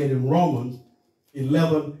is saying in Romans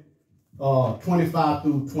 11, 25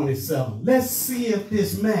 through 27. Let's see if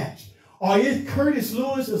this match. Or is Curtis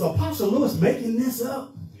Lewis, is Apostle Lewis making this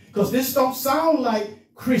up? Because this don't sound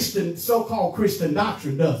like Christian, so-called Christian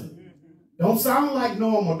doctrine, does it? Don't sound like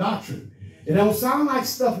normal doctrine. It don't sound like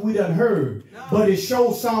stuff we done heard. No. But it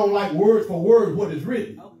sure sound like word for word what is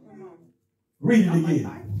written. Oh, come on. Read it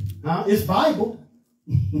again. Huh? It's Bible.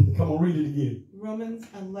 Come on, read it again. Romans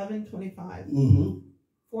 11:25.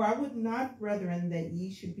 For I would not, brethren, that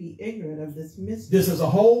ye should be ignorant of this mystery. This is a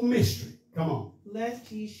whole mystery. Come on.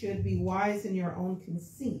 Lest ye should be wise in your own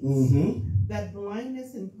conceits. That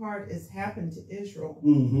blindness in part is happened to Israel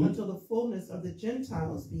until the fullness of the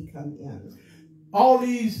Gentiles be come in. All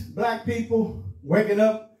these black people waking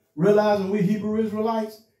up, realizing we Hebrew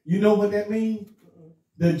Israelites, you know what that means?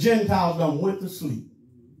 The Gentiles done went to sleep.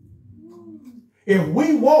 If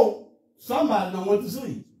we woke, somebody done went to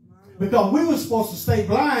sleep. Because we were supposed to stay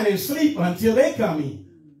blind and sleep until they come in.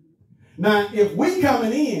 Now, if we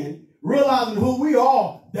coming in, realizing who we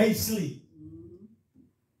are, they sleep.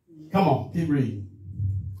 Come on, keep reading.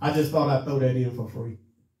 I just thought I'd throw that in for free.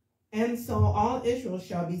 And so all Israel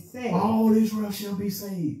shall be saved. All Israel shall be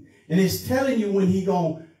saved. And it's telling you when he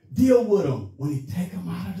going to deal with them, when he take them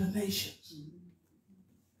out of the nations.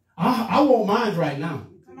 I want mine right now.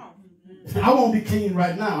 I want to be clean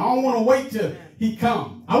right now. I don't want to wait till he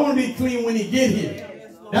come. I want to be clean when he get here.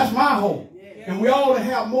 That's my hope. And we ought to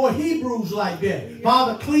have more Hebrews like that.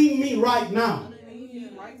 Father, clean me right now.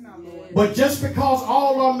 But just because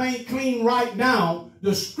all of them ain't clean right now,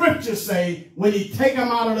 the scriptures say when he take them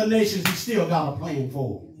out of the nations, he still got a plan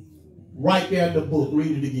for them. Right there in the book.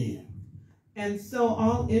 Read it again. And so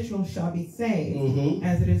all Israel shall be saved,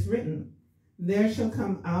 as it is written. There shall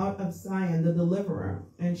come out of Zion the deliverer,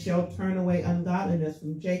 and shall turn away ungodliness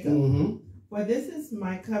from Jacob. For this is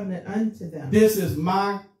my covenant unto them. This is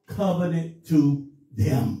my covenant to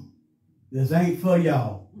them. This ain't for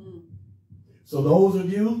y'all. So those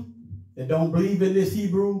of you that don't believe in this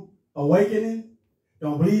Hebrew awakening,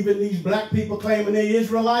 don't believe in these black people claiming they're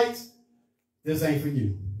Israelites, this ain't for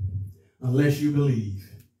you. Unless you believe.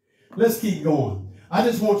 Let's keep going. I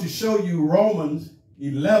just want to show you Romans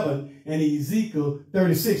 11 and Ezekiel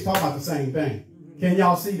 36 talk about the same thing. Can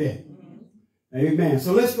y'all see that? Amen.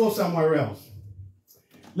 So let's go somewhere else.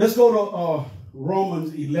 Let's go to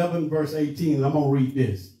Romans 11 verse 18. I'm going to read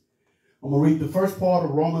this. I'm going to read the first part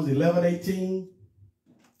of Romans 11:18.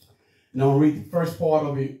 And I'm going to read the first part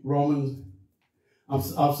of it, Romans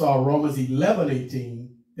 11:18.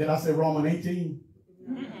 Did I say Romans 18?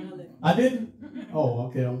 I didn't? Oh,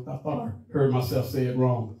 okay. I thought I heard myself say it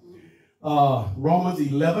wrong. Romans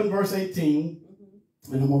 11 verse 18.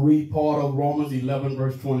 And I'm going to read part of Romans 11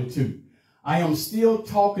 verse 22. I am still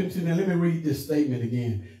talking to them. Let me read this statement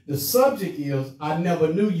again. The subject is, I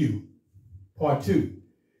never knew you. Part 2.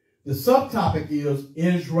 The subtopic is,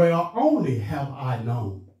 Israel only have I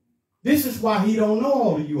known. This is why he don't know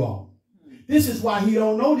all of you all. This is why he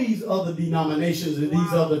don't know these other denominations and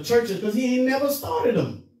these other churches, because he ain't never started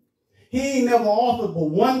them. He ain't never authored but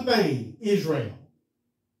one thing, Israel.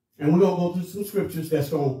 And we're going to go through some scriptures that's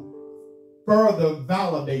going to further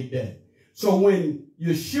validate that. So when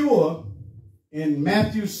Yeshua in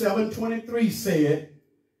Matthew 7:23 said,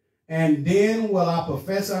 and then will I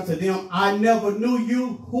profess unto them, I never knew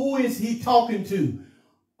you. Who is he talking to?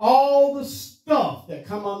 All the stuff that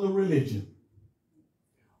come under religion.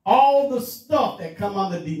 All the stuff that come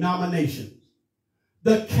under denominations.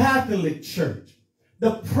 The Catholic Church.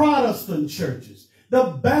 The Protestant churches.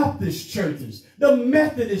 the Baptist churches, the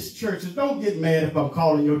Methodist churches. Don't get mad if I'm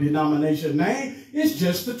calling your denomination name. It's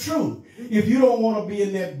just the truth. If you don't want to be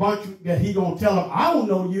in that bunch that he going to tell them, I don't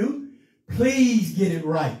know you, please get it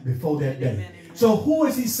right before that day. Amen, amen. So who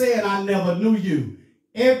is he saying, I never knew you?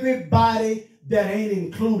 Everybody that ain't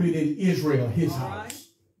included in Israel, his All house. right.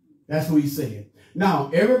 That's what he's saying. Now,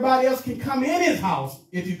 everybody else can come in his house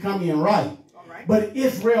if you come in right. All right. But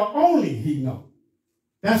Israel only he know.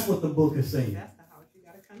 That's what the book is saying. That's the house you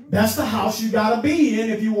got to come in. That's the house you got to be in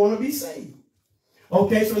if you want to be saved.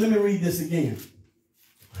 Okay, so let me read this again.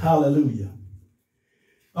 Hallelujah.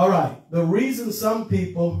 All right. The reason some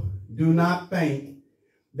people do not think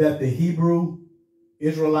that the Hebrew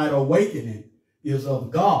Israelite awakening is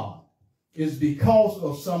of God is because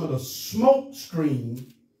of some of the smoke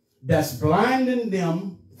screen that's blinding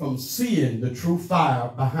them from seeing the true fire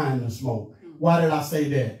behind the smoke. Why did I say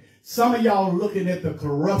that? Some of y'all looking at the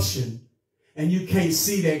corruption and you can't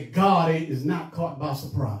see that God is not caught by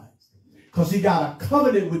surprise. Because he got a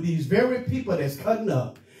covenant with these very people that's cutting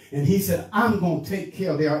up. And he said, I'm going to take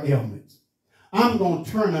care of their ailments. I'm going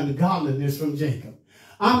to turn ungodliness from Jacob.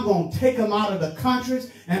 I'm going to take them out of the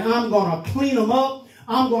countries and I'm going to clean them up.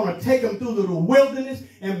 I'm going to take them through the wilderness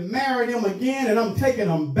and marry them again, and I'm taking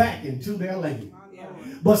them back into their land. Yeah.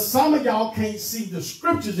 But some of y'all can't see the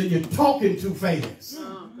scriptures and you're talking too fast.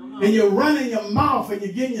 And you're running your mouth and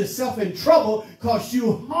you're getting yourself in trouble because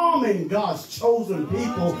you're harming God's chosen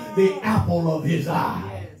people, the apple of his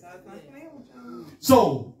eye. Yes, I was playing with y'all.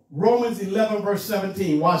 So, Romans 11 verse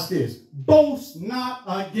 17, watch this. Boast not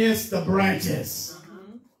against the branches.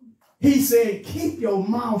 He said, keep your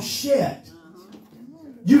mouth shut.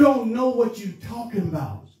 You don't know what you're talking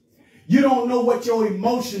about. You don't know what your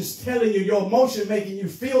emotions telling you. Your emotion making you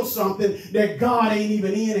feel something that God ain't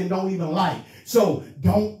even in and don't even like. So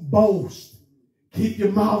don't boast. Keep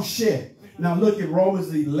your mouth shut. Now look at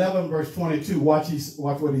Romans 11 verse 22. Watch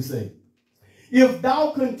what he said. If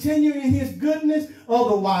thou continue in his goodness,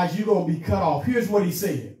 otherwise you're going to be cut off. Here's what he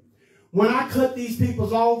said. When I cut these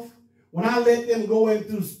peoples off, when I let them go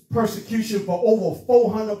into persecution for over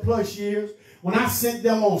 400 plus years, when I sent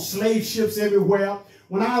them on slave ships everywhere,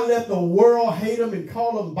 when I let the world hate them and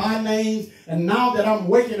call them by names, and now that I'm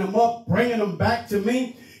waking them up, bringing them back to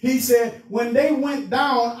me, he said, when they went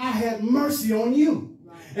down, I had mercy on you.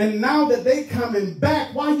 And now that they coming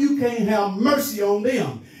back, why you can't have mercy on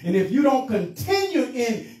them? And if you don't continue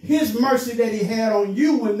in his mercy that he had on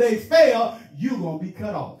you when they fell, you're going to be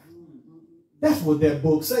cut off. That's what that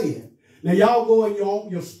book said. Now, y'all go in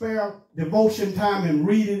your spare devotion time and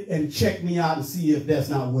read it and check me out and see if that's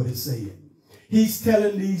not what it said. He's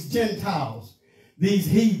telling these Gentiles, these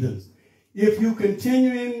heathens, if you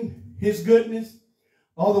continue in his goodness,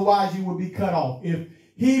 otherwise you will be cut off. If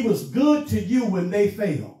he was good to you when they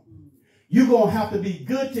failed, you're going to have to be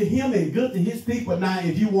good to him and good to his people now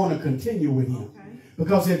if you want to continue with him. Okay.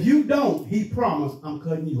 Because if you don't, he promised, I'm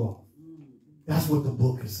cutting you off. That's what the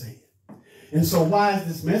book is saying. And so why is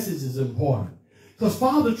this message is important? Because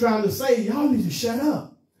Father trying to say, y'all need to shut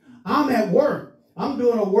up. I'm at work. I'm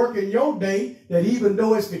doing a work in your day that even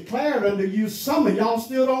though it's declared unto you, some of y'all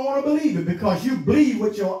still don't want to believe it because you believe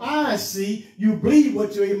what your eyes see. You believe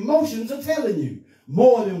what your emotions are telling you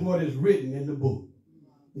more than what is written in the book.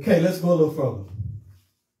 Okay, let's go a little further.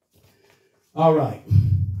 All right.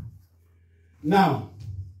 Now,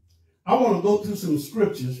 I want to go through some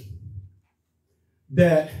scriptures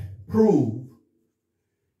that prove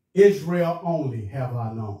Israel only have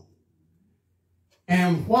I known.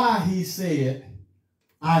 And why he said,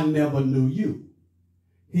 I never knew you.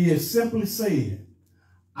 He is simply saying,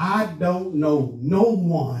 I don't know no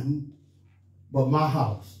one but my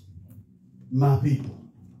house, my people.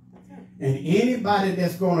 And anybody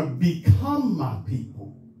that's going to become my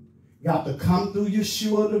people got to come through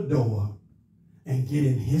Yeshua the door and get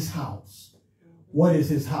in his house. What is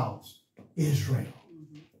his house? Israel.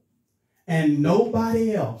 And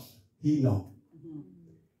nobody else he knows.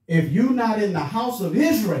 If you're not in the house of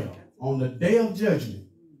Israel on the day of judgment,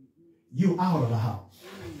 you out of the house.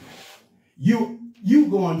 You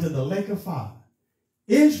going to the lake of fire.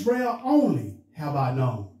 Israel only have I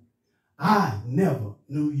known. I never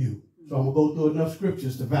knew you. So I'm going to go through enough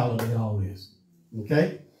scriptures to validate all this.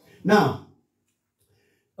 Okay? Now,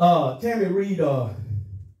 Tammy, read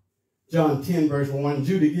John 10, verse 1.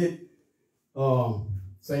 Judy, get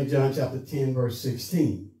St. John chapter 10, verse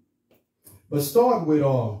 16. But start with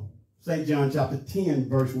St. John chapter 10,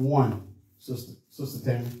 verse 1, Sister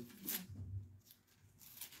Tammy.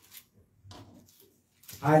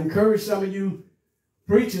 I encourage some of you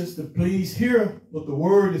preachers to please hear what the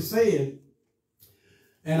word is saying.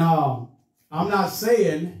 And I'm not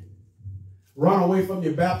saying run away from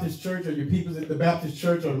your Baptist church or your peoples at the Baptist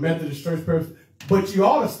church or the Methodist church person, but you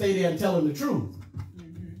ought to stay there and tell them the truth.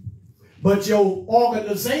 But your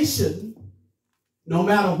organization, no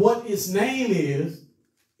matter what its name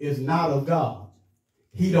is not of God.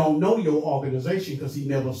 He don't know your organization because he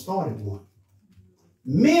never started one.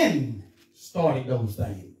 Men started those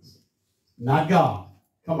things, not God.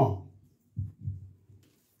 Come on.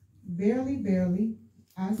 Verily, verily,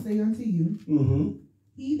 I say unto you,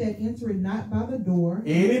 he that entereth not by the door.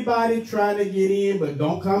 Anybody trying to get in but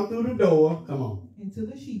don't come through the door, come on. Into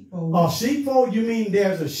the sheepfold. A sheepfold, you mean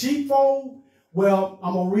there's a sheepfold? Well,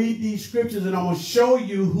 I'm going to read these scriptures and I'm going to show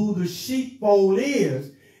you who the sheepfold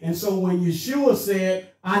is. And so when Yeshua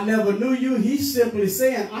said, I never knew you, he's simply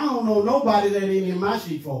saying, I don't know nobody that ain't in my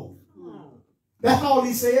sheepfold. That's all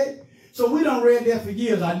he said. So we done read that for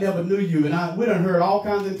years. I never knew you. And we done heard all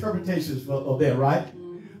kinds of interpretations of that, right?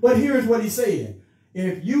 But here's what he said.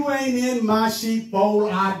 If you ain't in my sheepfold,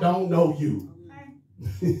 I don't know you.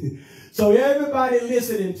 So everybody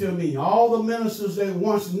listening to me, all the ministers that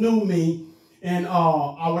once knew me, and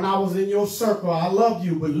when I was in your circle, I love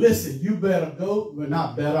you, but listen, you better go, but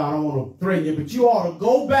not better, I don't want to threaten you, but you ought to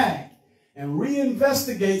go back and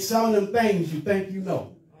reinvestigate some of them things you think you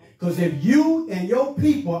know. Because if you and your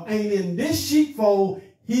people ain't in this sheepfold,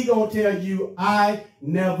 he going to tell you, I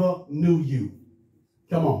never knew you.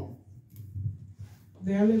 Come on.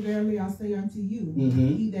 Verily, verily, I say unto you,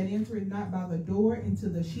 he that entereth not by the door into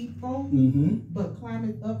the sheepfold, but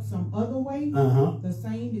climbeth up some other way, the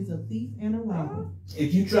same is a thief and a robber.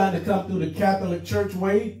 If you try to come through the Catholic Church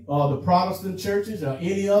way, or the Protestant churches, or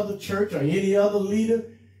any other church, or any other leader,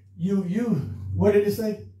 what did it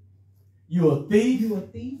say? You're a thief,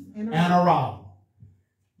 and a robber.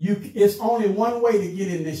 It's only one way to get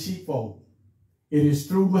in this sheepfold. It is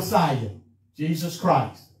through Messiah, Jesus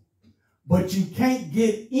Christ. But you can't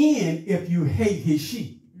get in if you hate his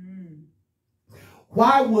sheep.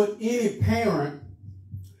 Why would any parent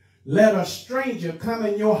let a stranger come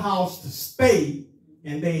in your house to stay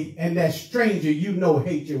and that stranger you know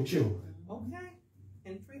hate your children? Okay.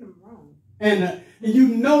 And treat them wrong. And you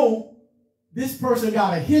know this person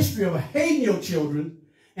got a history of hating your children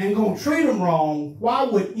and going to treat them wrong. Why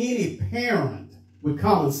would any parent with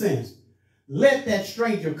common sense let that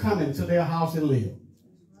stranger come into their house and live?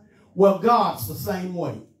 Well, God's the same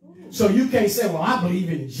way. So you can't say, well, I believe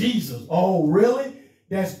in Jesus. Oh, really?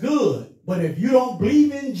 That's good. But if you don't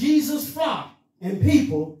believe in Jesus' flock and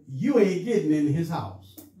people, you ain't getting in his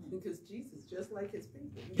house. Because Jesus just like his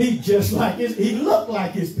people. He looked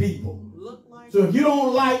like his people. So if you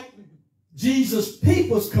don't like Jesus'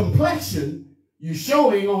 people's complexion, you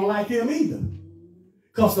sure ain't going to like him either.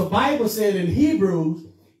 Because the Bible said in Hebrews,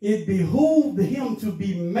 it behooved him to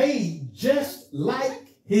be made just like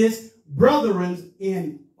his brethren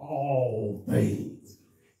in all things.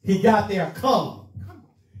 He got their color.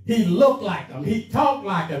 He looked like them. He talked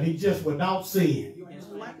like them. He just without sin. You ain't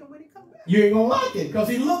like him when he come back. You ain't going to like it because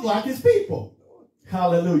he looked like his people.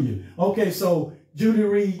 Hallelujah. Okay, so Judy,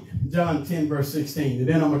 read John 10, verse 16. And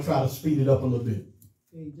then I'm going to try to speed it up a little bit.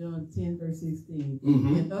 Okay, John 10, verse 16.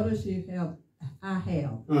 And other sheep I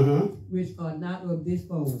have, which are not of this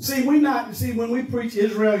fold. See, when we preach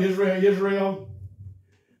Israel,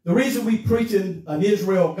 the reason we preaching an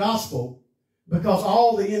Israel gospel, because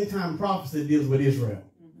all the end time prophecy deals with Israel.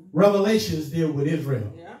 Revelations deal with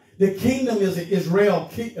Israel. Yeah. The kingdom is an Israel,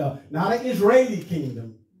 not an Israeli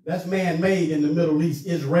kingdom. That's man-made in the Middle East,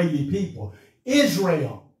 Israeli people.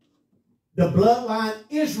 Israel, the bloodline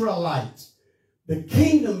Israelites. The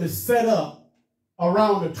kingdom is set up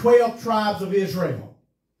around the 12 tribes of Israel.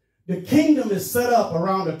 The kingdom is set up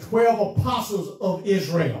around the 12 apostles of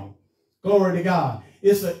Israel. Glory to God.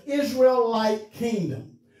 It's an Israelite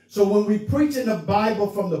kingdom. So when we preach in the Bible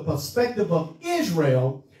from the perspective of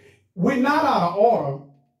Israel, we're not out of order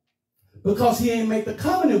because he ain't make the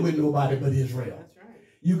covenant with nobody but Israel. That's right.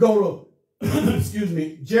 You go to, excuse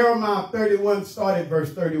me, Jeremiah 31, start at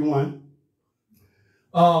verse 31.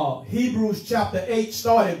 Hebrews chapter 8,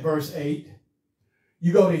 start at verse 8.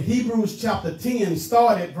 You go to Hebrews chapter 10,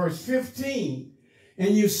 start at verse 15. And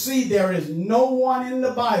you see there is no one in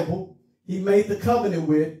the Bible he made the covenant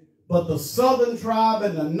with but the southern tribe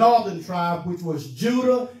and the northern tribe, which was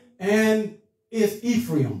Judah and is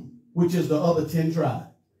Ephraim, which is the other 10 tribes.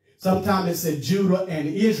 Sometimes it said Judah and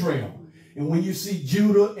Israel. And when you see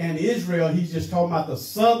Judah and Israel, he's just talking about the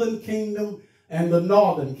southern kingdom and the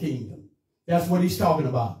northern kingdom. That's what he's talking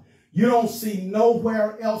about. You don't see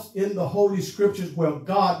nowhere else in the Holy Scriptures where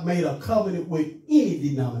God made a covenant with any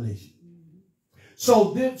denomination.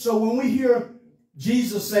 So when we hear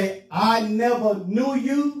Jesus say, I never knew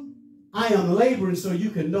you, I am laboring so you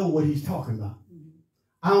can know what he's talking about.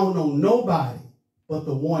 I don't know nobody but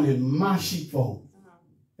the one in my sheepfold.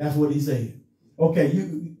 That's what he said. Okay,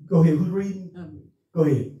 you go ahead. Who's reading? Go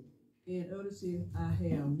ahead. And other sheep I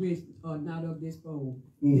have, which are not of this fold.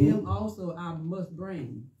 Mm-hmm. Them also I must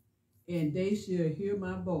bring, and they shall hear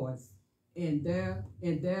my voice, and there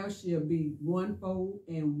shall be one fold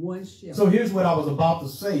and one shepherd. So here's what I was about to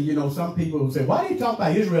say. You know, some people will say, why do you talk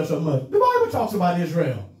about Israel so much? The Bible talks about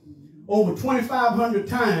Israel. Over 2,500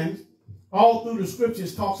 times, all through the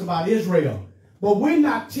scriptures talks about Israel. But we're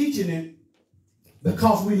not teaching it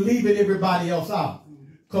because we're leaving everybody else out.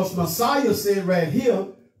 Because Messiah said right here,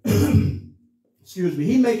 excuse me,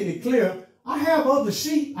 he making it clear, I have other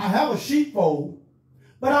sheep. I have a sheepfold,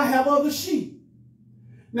 but I have other sheep.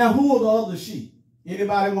 Now, who are the other sheep?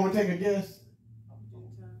 Anybody want to take a guess?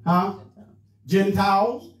 Huh?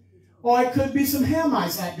 Gentiles? Or it could be some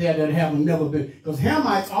Hamites out there that haven't never been. Because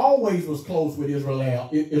Hamites always was close with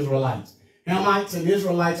Israelites. Hamites and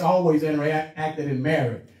Israelites always interacted and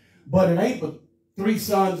married. But it ain't but three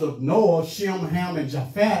sons of Noah, Shem, Ham, and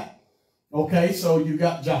Japheth. Okay, so you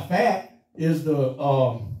got Japheth is the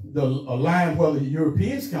line where the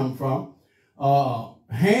Europeans come from.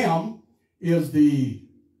 Ham is the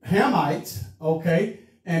Hamites, okay?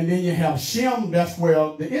 And then you have Shem, that's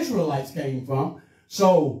where the Israelites came from.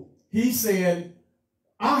 So he said,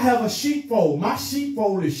 I have a sheepfold. My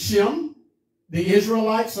sheepfold is Shem, the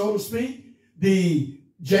Israelites, so to speak, the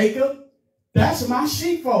Jacob. That's my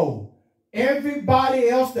sheepfold. Everybody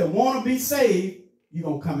else that want to be saved, you're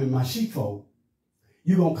going to come in my sheepfold.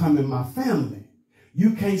 You're going to come in my family.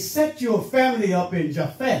 You can't set your family up in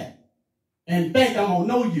Japheth and think I don't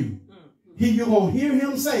know you. You're going to hear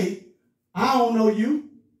him say, I don't know you.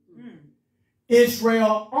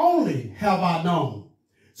 Israel only have I known.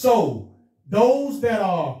 So those that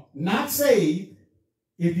are not saved,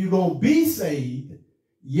 if you're going to be saved,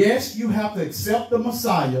 yes, you have to accept the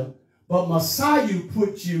Messiah, but Messiah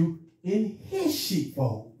puts you in his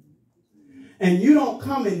sheepfold. And you don't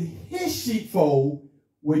come in his sheepfold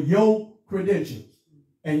with your credentials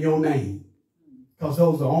and your name, because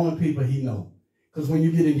those are the only people he knows. Because when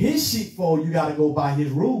you get in his sheepfold, you got to go by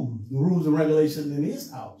his rules, the rules and regulations in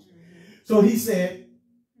his house. So he said,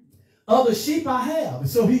 other sheep I have.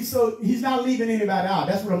 So he's not leaving anybody out.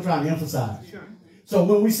 That's what I'm trying to emphasize. Sure. So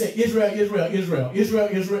when we say Israel,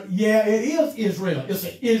 yeah, it is Israel. It's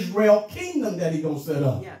an Israel kingdom that he's going to set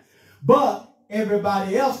up. Yeah. But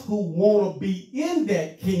everybody else who want to be in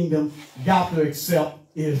that kingdom got to accept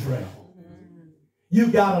Israel. You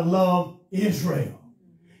got to love Israel.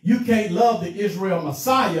 You can't love the Israel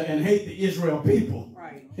Messiah and hate the Israel people.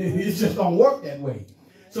 Right. It just don't work that way.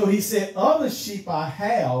 So he said, other sheep I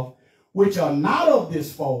have, which are not of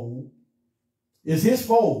this fold, is his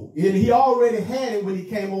fold. And he already had it when he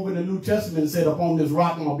came over in the New Testament and said, upon this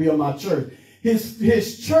rock I'm going to build my church.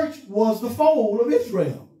 His church was the fold of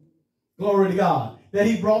Israel. Glory to God. That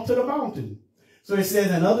he brought to the mountain. So he says,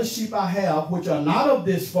 and other sheep I have, which are not of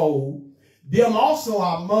this fold, them also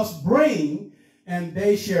I must bring, and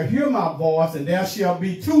they shall hear my voice, and there shall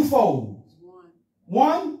be two folds.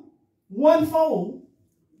 One fold,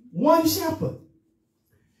 one shepherd.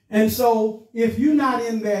 And so if you're not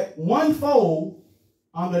in that one fold,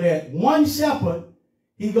 under that one shepherd,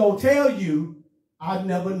 he gonna tell you, I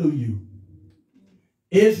never knew you.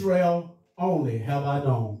 Israel only have I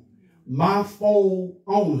known. My fold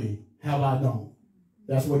only have I known.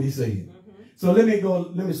 That's what he said. So let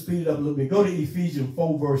me speed it up a little bit. Go to Ephesians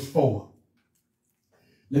 4, verse 4.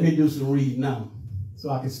 Let me do some reading now so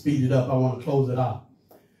I can speed it up. I want to close it out.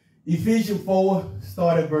 Ephesians 4,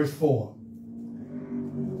 start at verse 4.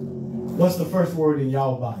 What's the first word in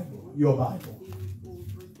y'all Bible? Your Bible.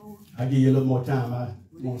 I'll give you a little more time. I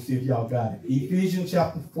want to see if y'all got it. Ephesians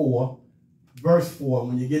chapter 4, verse 4.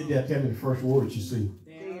 When you get there, tell me the first word you see.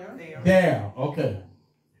 There. Okay.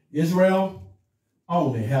 Israel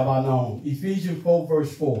only have I known. Ephesians 4,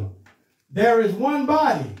 verse 4. There is one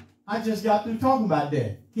body. I just got through talking about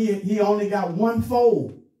that. He only got one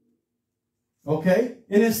fold. Okay?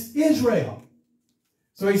 And it's Israel.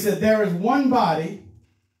 So he said, there is one body,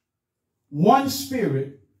 one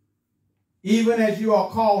spirit, even as you are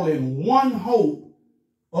called in one hope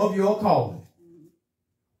of your calling.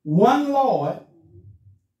 One Lord,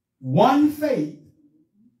 one faith,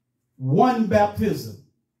 one baptism,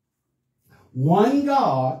 one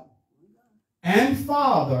God and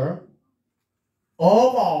Father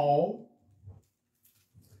of all,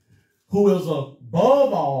 who is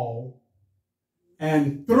above all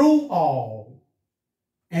and through all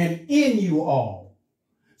and in you all.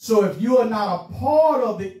 So if you are not a part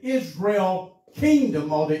of the Israel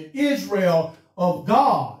kingdom or the Israel of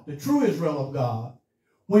God, the true Israel of God,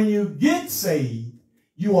 when you get saved,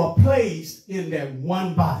 you are placed in that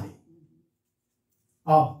one body,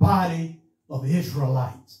 a body of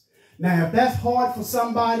Israelites. Now, if that's hard for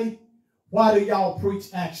somebody, why do y'all preach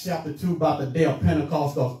Acts chapter 2 about the day of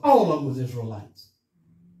Pentecost? Because all of them was Israelites.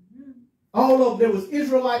 All of them, there was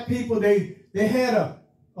Israelite people. They had a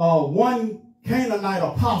one Canaanite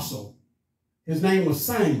apostle. His name was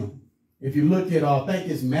Simon. If you look at, I think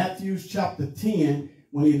it's Matthew chapter 10,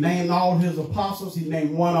 when he named all his apostles, he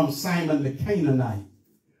named one of them Simon the Canaanite.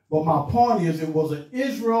 But my point is, it was an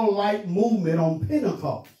Israelite movement on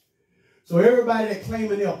Pentecost. So everybody that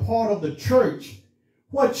claiming they're part of the church,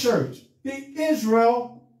 what church? The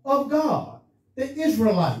Israel of God. The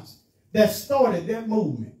Israelites that started that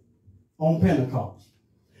movement on Pentecost.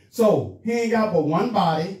 So he ain't got but one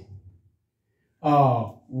body,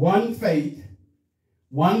 one faith,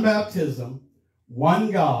 one baptism,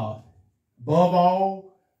 one God, above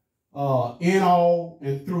all, in all,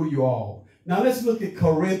 and through you all. Now let's look at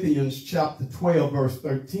Corinthians chapter 12, verse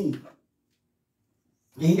 13.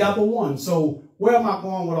 He ain't got but one. So where am I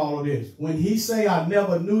going with all of this? When he say, I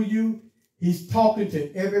never knew you, he's talking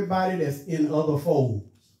to everybody that's in other folds.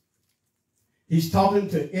 He's talking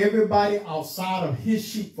to everybody outside of his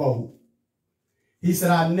sheepfold. He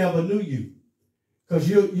said, I never knew you. Because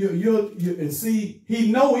and see,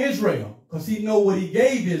 he know Israel, because he know what he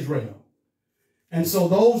gave Israel. And so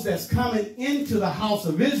those that's coming into the house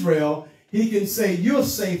of Israel, he can say, you're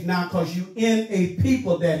safe now because you're in a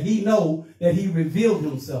people that he know, that he revealed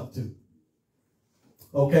himself to.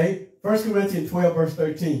 Okay? 1 Corinthians 12, verse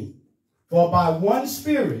 13. For by one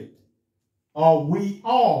Spirit are we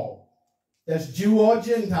all, that's Jew or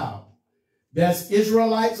Gentile, that's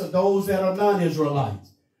Israelites or those that are non-Israelites.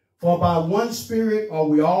 For by one Spirit are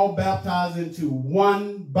we all baptized into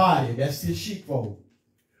one body, that's his sheepfold.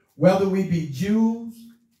 Whether we be Jews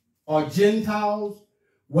or Gentiles,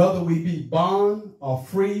 whether we be bond or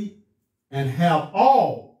free, and have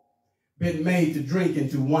all been made to drink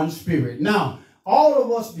into one Spirit. Now, all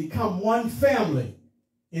of us become one family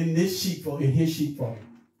in this sheepfold, in his sheepfold.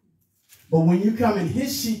 But when you come in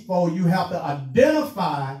his sheepfold, you have to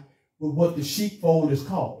identify with what the sheepfold is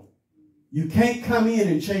called. You can't come in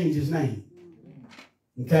and change his name.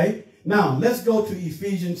 Okay? Now, let's go to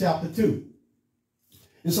Ephesians chapter 2.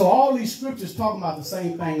 And so all these scriptures talking about the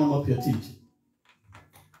same thing I'm up here teaching.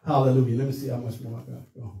 Hallelujah. Let me see how much more I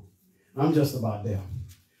got to go. I'm just about there.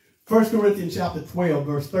 1 Corinthians chapter 12,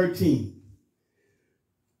 verse 13.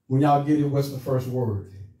 When y'all get it, what's the first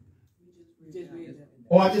word?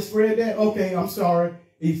 Oh, I just read that? Okay, I'm sorry.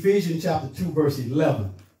 Ephesians chapter 2, verse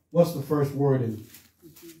 11. What's the first word in?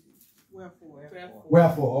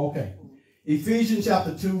 Wherefore, okay. Ephesians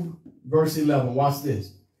chapter 2, verse 11. Watch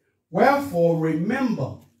this. Wherefore,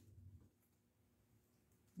 remember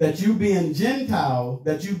that you being Gentiles,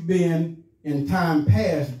 that you've been in time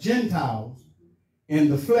past Gentiles in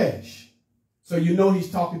the flesh. So you know he's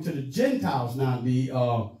talking to the Gentiles now.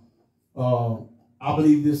 I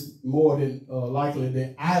believe this more than likely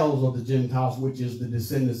the isles of the Gentiles, which is the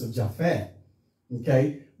descendants of Japheth.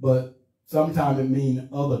 Okay, but sometimes it means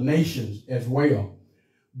other nations as well.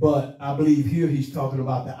 But I believe here he's talking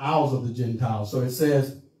about the isles of the Gentiles. So it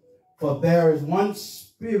says, for there is one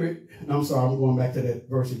Spirit. I'm sorry, I'm going back to that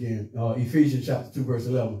verse again. Ephesians chapter 2, verse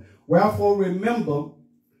 11. Wherefore remember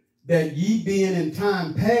that ye being in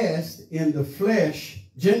time past in the flesh,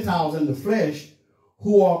 Gentiles in the flesh,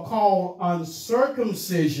 who are called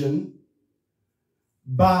uncircumcision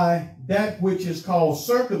by that which is called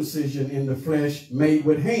circumcision in the flesh made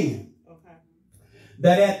with hand. Okay.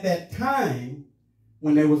 That at that time,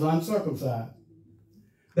 when they was uncircumcised,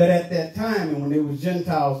 that at that time, and when they was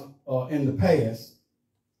Gentiles in the past,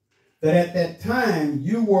 that at that time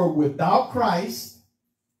you were without Christ,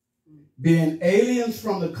 being aliens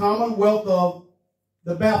from the commonwealth of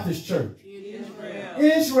the Baptist church.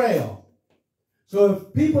 Israel. So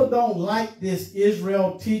if people don't like this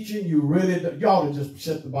Israel teaching, you ought to just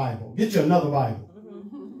shut the Bible. Get you another Bible.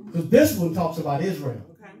 Because this one talks about Israel.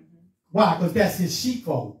 Okay. Why? Because that's his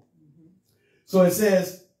sheepfold. So it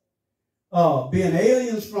says, being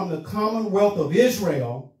aliens from the commonwealth of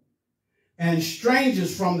Israel and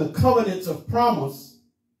strangers from the covenants of promise,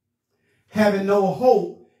 having no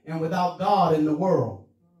hope and without God in the world.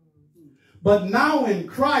 But now in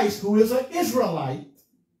Christ, who is an Israelite,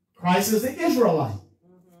 Christ is an Israelite.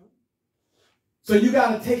 So you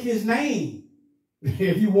got to take his name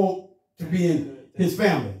if you want to be in his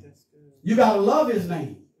family. You got to love his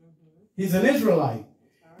name. He's an Israelite.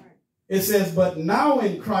 It says, but now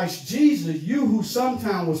in Christ Jesus, you who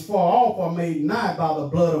sometime was far off are made nigh by the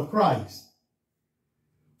blood of Christ.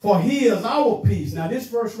 For he is our peace. Now this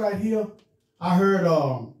verse right here, I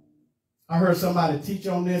heard somebody teach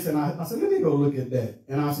on this, and I said, let me go look at that.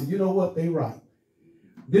 And I said, you know what? They right.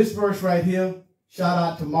 This verse right here, shout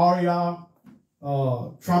out to Maria,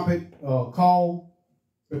 trumpet call,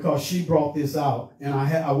 because she brought this out. And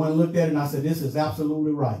I went and looked at it, and I said, this is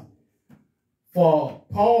absolutely right. For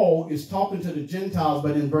Paul is talking to the Gentiles,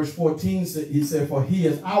 but in verse 14, he said, for he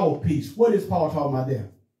is our peace. What is Paul talking about there?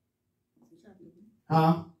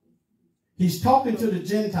 Huh? He's talking to the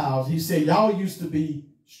Gentiles. He said, y'all used to be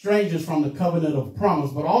strangers from the covenant of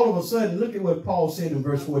promise. But all of a sudden, look at what Paul said in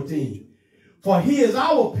verse 14. For he is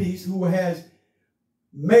our peace, who has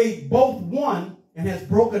made both one and has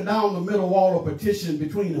broken down the middle wall of partition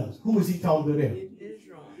between us. Who is he talking to there?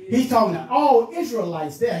 Israel. He's talking to all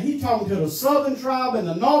Israelites there. He's talking to the southern tribe and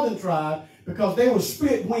the northern tribe, because they were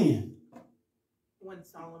split when?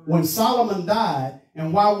 When Solomon died.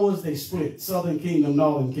 And why was they split? Southern kingdom,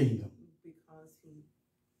 northern kingdom.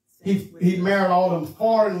 Because He married all them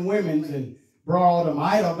foreign women and brought all them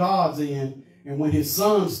idol gods in. And when his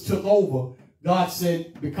sons took over, God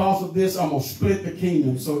said, because of this, I'm going to split the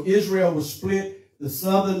kingdom. So Israel was split, the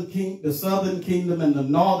southern kingdom and the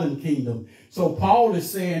northern kingdom. So Paul is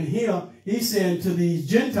saying here, he's saying to these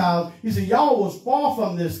Gentiles, he said, y'all was far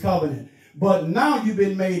from this covenant, but now you've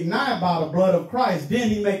been made nigh by the blood of Christ. Then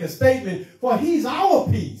he make a statement, for he's our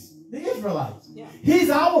peace, the Israelites. Yeah.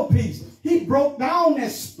 He's our peace. He broke down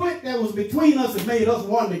that split that was between us and made us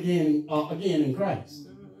one again in Christ.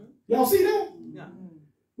 Mm-hmm. Y'all see that? Yeah.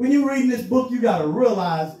 When you're reading this book, you got to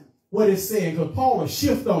realize what it's saying, because Paul will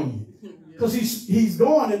shift on you, because he's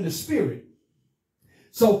going in the spirit.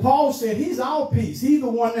 So Paul said he's our peace. He's the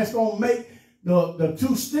one that's going to make the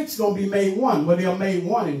two sticks going to be made one, but they're made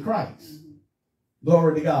one in Christ. Mm-hmm.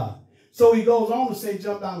 Glory to God. So he goes on to say,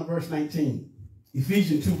 jump down to verse 19.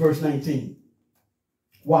 Ephesians 2 verse 19.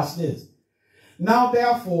 Watch this. Now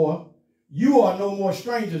therefore, you are no more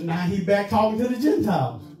strangers. Now he back talking to the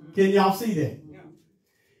Gentiles. Mm-hmm. Can y'all see that? Yeah.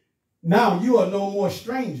 Now you are no more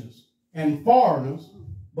strangers and foreigners,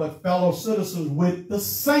 but fellow citizens with the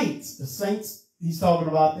saints. The saints, he's talking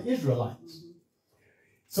about the Israelites. Mm-hmm.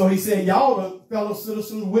 So he said, y'all are fellow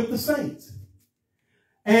citizens with the saints.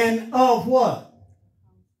 And of what?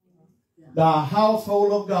 The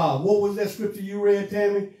household of God. What was that scripture you read,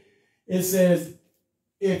 Tammy? It says,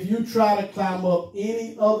 if you try to climb up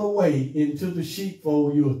any other way into the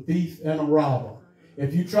sheepfold, you're a thief and a robber.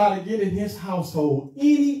 If you try to get in his household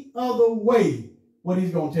any other way, what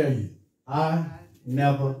he's going to tell you? I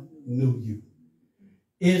never knew you.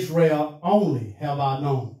 Israel only have I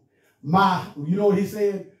known. You know what he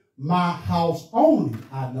said? My house only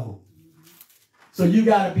I know. So you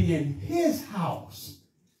got to be in his house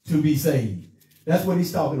to be saved. That's what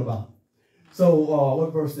he's talking about. So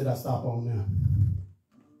what verse did I stop on now?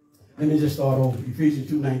 Let me just start over. Ephesians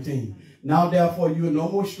 2:19. Now therefore you are no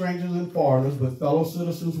more strangers and foreigners, but fellow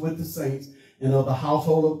citizens with the saints and of the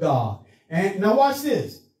household of God. And now watch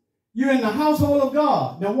this. You're in the household of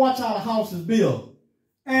God. Now watch how the house is built.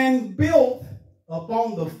 And built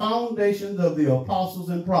upon the foundations of the apostles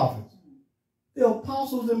and prophets. The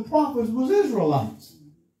apostles and prophets was Israelites.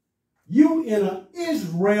 You in an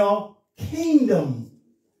Israel kingdom.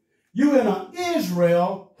 You in an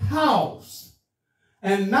Israel house.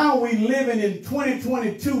 And now we living in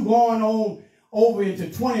 2022 going on over into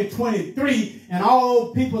 2023. And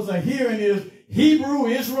all peoples are hearing is Hebrew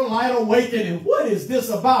Israelite awakening. What is this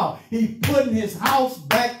about? He's putting his house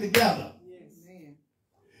back together.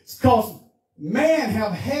 It's because man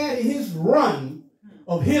have had his run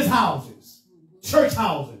of his houses, church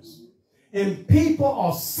houses. And people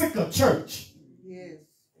are sick of church. Yes.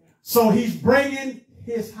 So he's bringing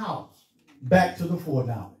his house back to the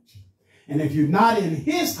foreknowledge. And if you're not in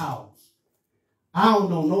his house, I don't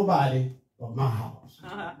know nobody but my house.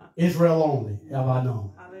 Israel only have I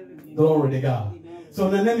known. Hallelujah. Glory to God. Amen. So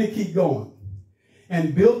then let me keep going.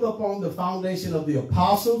 And built upon the foundation of the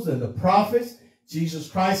apostles and the prophets, Jesus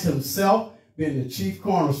Christ himself being the chief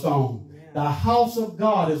cornerstone. Yeah. The house of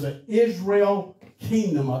God is an Israel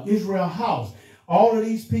kingdom, an Israel house. All of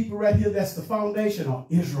these people right here, that's the foundation, are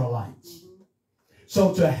Israelites. Mm-hmm.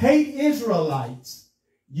 So to hate Israelites,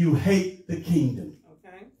 you hate the kingdom.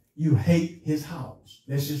 Okay. You hate his house.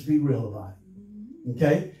 Let's just be real about it.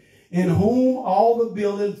 Okay. In whom all the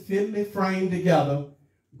building fitly framed together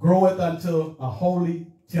groweth unto a holy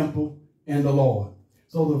temple in the Lord.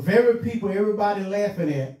 So the very people everybody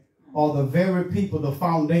laughing at are the very people the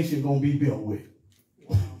foundation going to be built with.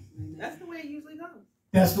 That's the way it usually goes.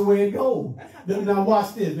 That's the way it goes. Now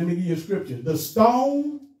watch this. Let me give you a scripture. The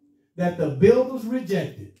stone that the builders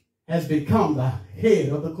rejected has become the head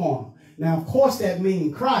of the corner. Now, of course, that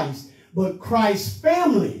means Christ, but Christ's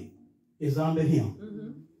family is under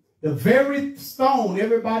him. The very stone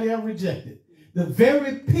everybody have rejected. The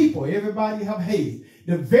very people everybody have hated.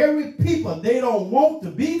 The very people they don't want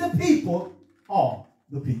to be the people are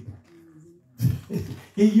the people.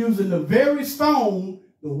 He's using the very stone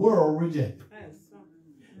the world rejected.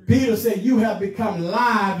 Peter said, you have become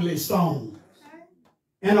lively stones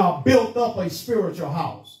and are built up a spiritual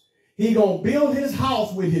house. He gonna build his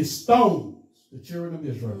house with his stones, the children of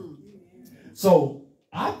Israel. So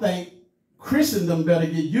I think Christendom better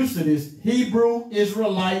get used to this Hebrew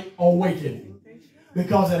Israelite awakening,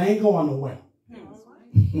 because it ain't going nowhere.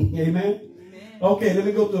 Amen. Okay, let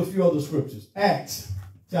me go to a few other scriptures. Acts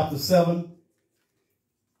chapter 7.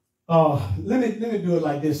 Let me do it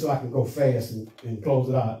like this so I can go fast and close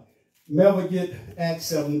it out. Never get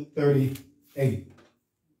Acts 7:38.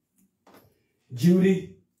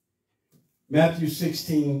 Judy, Matthew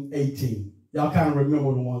 16:18. Y'all kind of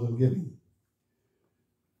remember the ones I'm giving you.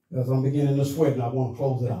 Because I'm beginning to sweat and I want to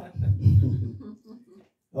close it out.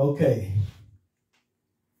 Okay.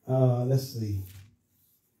 Let's see.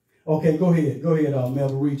 Okay, go ahead. Go ahead,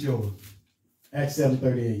 Melvin, read yours. Acts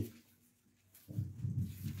 7:38.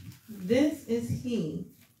 This is he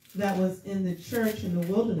that was in the church in the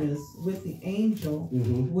wilderness with the angel,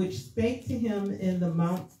 which spake to him in the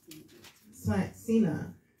Mount Sinai.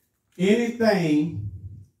 Anything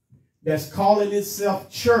that's calling itself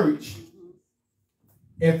church,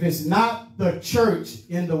 if it's not the church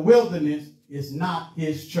in the wilderness, it's not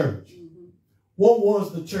his church. What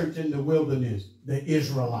was the church in the wilderness? The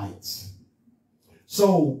Israelites.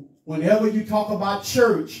 So whenever you talk about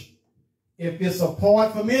church, if it's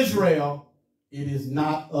apart from Israel, it is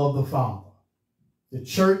not of the Father. The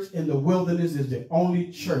church in the wilderness is the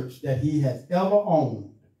only church that he has ever owned,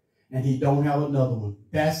 and he don't have another one.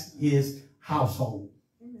 That's his household.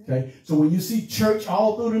 Okay? So when you see church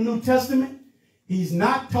all through the New Testament, he's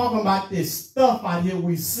not talking about this stuff out here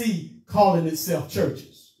we see calling itself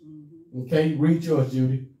churches. Okay? Read yours,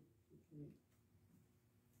 Judy.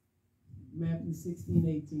 Matthew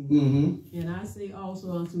 16:18. And I say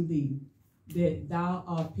also unto thee, that thou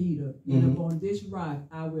art Peter, and upon this rock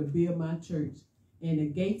I will build my church, and the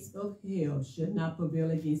gates of hell shall not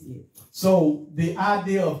prevail against it. So the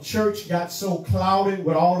idea of church got so clouded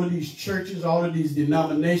with all of these churches, all of these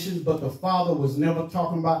denominations, but the Father was never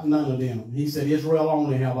talking about none of them. He said, Israel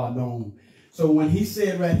only have I known. So when he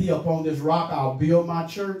said right here, upon this rock I'll build my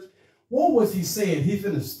church, what was he saying? He's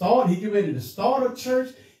going to start, he getting ready to start a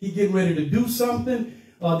church, he getting ready to do something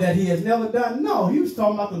that he has never done. No, he was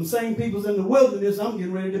talking about them same peoples in the wilderness. I'm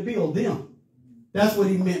getting ready to build them. That's what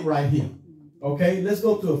he meant right here. Okay, let's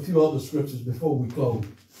go to a few other scriptures before we close.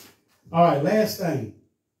 All right, last thing.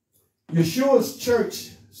 Yeshua's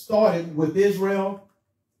church started with Israel,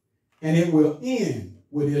 and it will end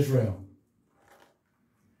with Israel.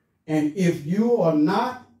 And if you are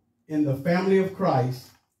not in the family of Christ,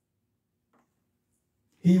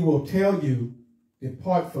 he will tell you,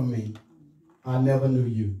 depart from me. I never knew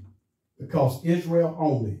you, because Israel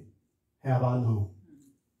only have I known.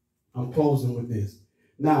 I'm closing with this.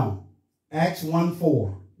 Now, Acts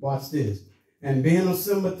 1:4, watch this. And being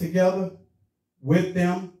assembled together with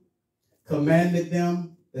them, commanded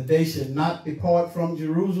them that they should not depart from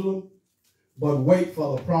Jerusalem, but wait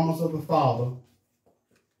for the promise of the Father,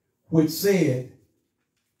 which said,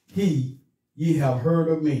 ye have heard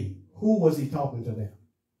of me. Who was he talking to them?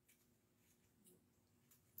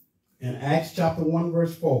 In Acts chapter 1,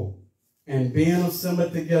 verse 4, and being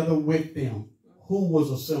assembled together with them. Who was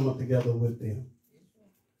assembled together with them?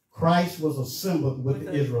 Christ was assembled with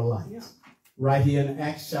the Israelites. Right here in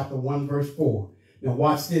Acts chapter 1, verse 4. Now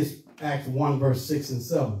watch this, Acts 1, verse 6 and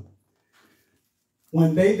 7.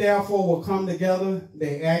 When they therefore were come together,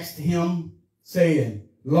 they asked him, saying,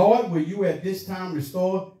 Lord, will you at this time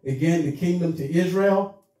restore again the kingdom to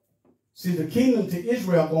Israel? See, the kingdom to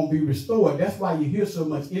Israel going to be restored. That's why you hear so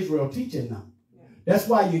much Israel teaching now. That's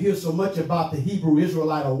why you hear so much about the Hebrew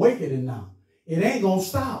Israelite awakening now. It ain't going to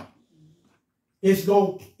stop. It's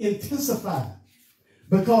going to intensify,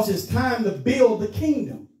 because it's time to build the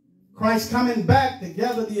kingdom. Christ coming back to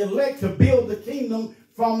gather the elect to build the kingdom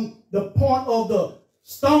from the point of the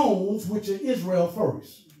stones, which are Israel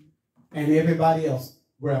first, and everybody else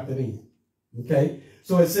grafted in. Okay?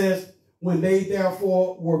 So it says, when they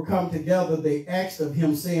therefore were come together, they asked of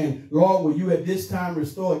him, saying, Lord, will you at this time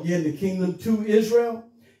restore again the kingdom to Israel?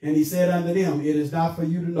 And he said unto them, it is not for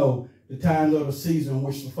you to know the times or the season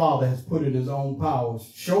which the Father has put in his own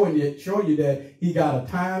powers, show you that he got a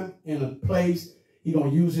time and a place. He's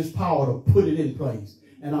going to use his power to put it in place.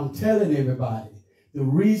 And I'm telling everybody, the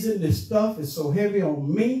reason this stuff is so heavy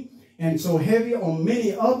on me and so heavy on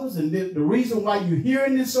many others. And the reason why you're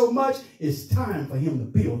hearing this so much is time for him to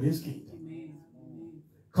build his kingdom.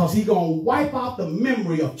 Because he's going to wipe out the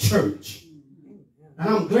memory of church. And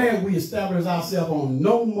I'm glad we established ourselves on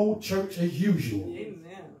no more church as usual.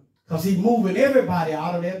 Because he's moving everybody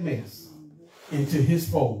out of that mess into his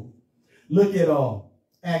fold. Look at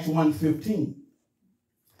Acts 1:15.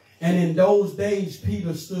 And in those days,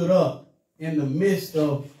 Peter stood up in the midst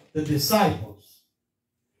of the disciples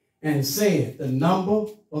and said the number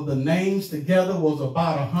of the names together was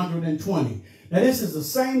about 120. Now, this is the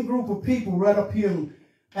same group of people right up here in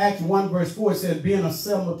Acts 1:4. It says, being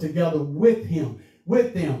assembled together with him.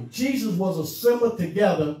 With them. Jesus was assembled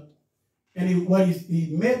together, and he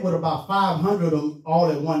met with about 500 of them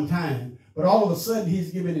all at one time. But all of a sudden,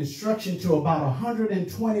 he's giving instruction to about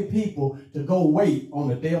 120 people to go wait on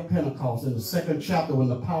the day of Pentecost in the 2nd chapter when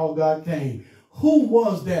the power of God came. Who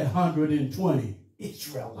was that 120?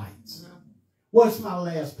 Israelites. What's my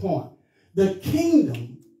last point? The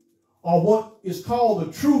kingdom, or what is called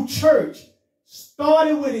the true church,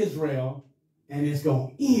 started with Israel and it's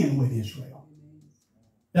going to end with Israel.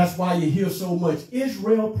 That's why you hear so much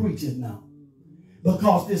Israel preaching now.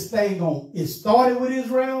 Because this thing it started with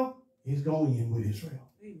Israel, it's going to end with Israel.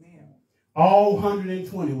 Amen. All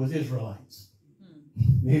 120 was Israelites.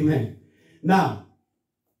 Amen. Now,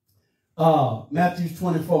 Matthew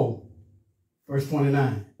 24, verse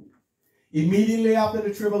 29. Immediately after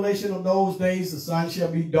the tribulation of those days, the sun shall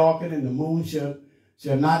be darkened, and the moon shall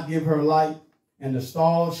not give her light, and the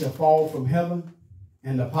stars shall fall from heaven,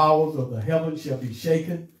 and the powers of the heaven shall be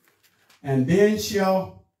shaken, and then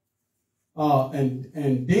shall appear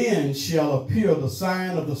the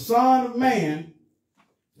sign of the Son of Man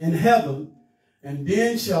in heaven, and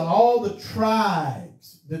then shall all the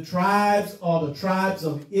tribes are the tribes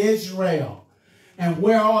of Israel. And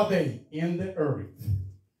where are they? In the earth.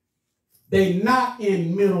 They're not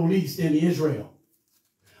in Middle East in Israel.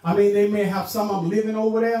 I mean, they may have some of them living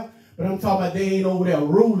over there, but I'm talking about they ain't over there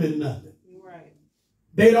ruling nothing.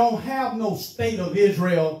 They don't have no state of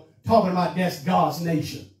Israel talking about that's God's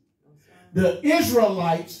nation. The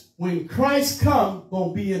Israelites, when Christ comes, going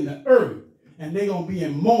to be in the earth. And they're going to be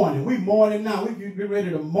in mourning. We mourning now. We get ready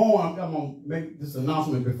to mourn. I'm going to make this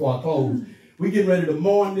announcement before I close. We get ready to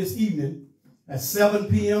mourn this evening at 7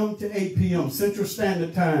 p.m. to 8 p.m. Central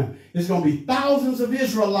Standard Time. There's going to be thousands of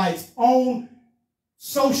Israelites on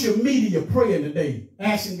social media praying today,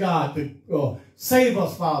 asking God to save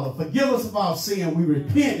us, Father. Forgive us of our sin. We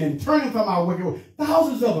repent and turn from our wicked ways.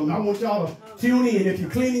 Thousands of them. I want y'all to tune in. If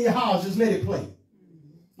you're cleaning your house, just let it play.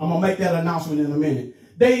 I'm going to make that announcement in a minute.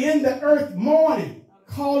 They in the earth mourning,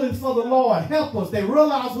 calling for the Lord. Help us. They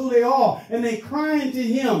realize who they are, and they crying to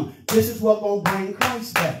him. This is what going to bring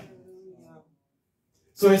Christ back.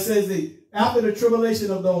 So it says that after the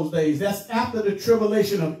tribulation of those days, that's after the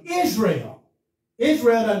tribulation of Israel.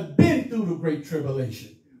 Israel done been through the great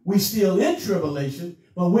tribulation. We still in tribulation,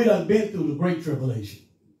 but we done been through the great tribulation.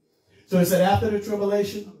 So it said after the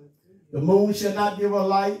tribulation, the moon shall not give her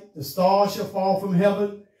light, the stars shall fall from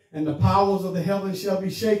heaven, and the powers of the heaven shall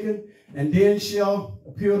be shaken, and then shall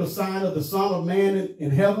appear the sign of the Son of Man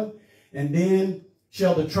in heaven, and then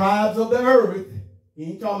shall the tribes of the earth, he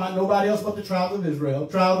ain't talking about nobody else but the tribes of Israel,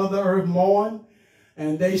 tribes of the earth mourn,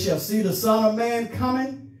 and they shall see the Son of Man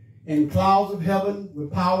coming in clouds of heaven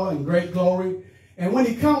with power and great glory. And when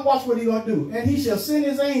he come, watch what he going to do. And he shall send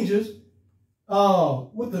his angels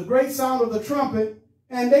with the great sound of the trumpet,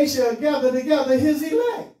 and they shall gather together his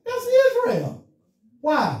elect. That's Israel.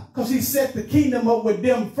 Why? Because he set the kingdom up with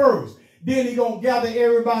them first. Then he going to gather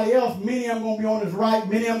everybody else. Many of them going to be on his right.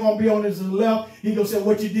 Many of them going to be on his left. He going to say,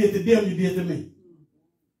 what you did to them, you did to me.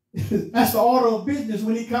 That's the order of business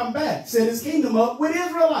when he come back. Set his kingdom up with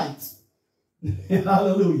Israelites.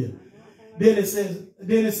 Hallelujah. Then it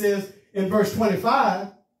says in verse 25,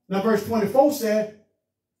 now verse 24 said,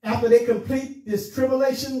 after they complete this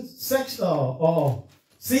tribulation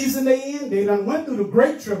season they in, they done went through the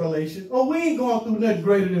great tribulation. Oh, we ain't going through nothing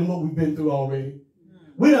greater than what we've been through already.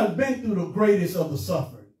 We done been through the greatest of the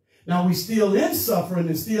suffering. Now we still in suffering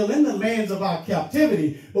and still in the lands of our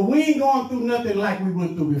captivity, but we ain't going through nothing like we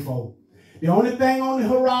went through before. The only thing on the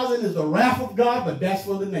horizon is the wrath of God, but that's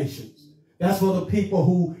for the nations. That's for the people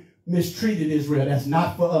who mistreated Israel. That's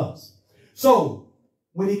not for us. So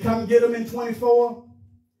when he come get them in 24,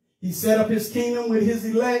 he set up his kingdom with his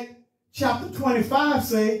elect. Chapter 25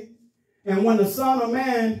 say, and when the Son of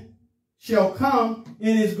Man shall come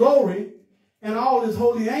in his glory and all his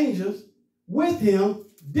holy angels with him,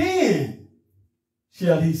 then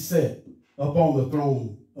shall he sit upon the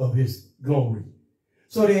throne of his glory.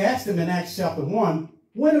 So they asked him in Acts chapter 1,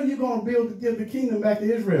 When are you going to give the kingdom back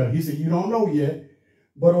to Israel? He said, you don't know yet.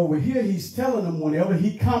 But over here, he's telling them whenever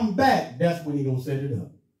he come back, that's when he's going to set it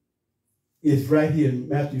up. It's right here in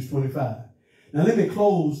Matthew 25. Now, let me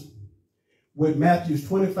close with Matthew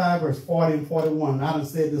 25, verse 40 and 41. I done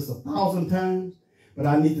said this 1,000 times, but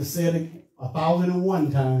I need to say it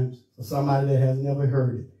 1,001 times for somebody that has never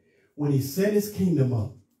heard it. When he set his kingdom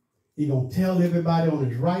up, he's going to tell everybody on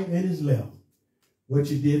his right and his left, what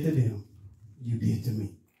you did to them, you did to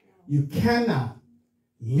me. You cannot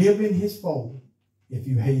live in his fold if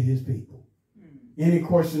you hate his people. Any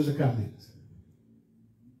questions or comments?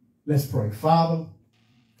 Let's pray. Father,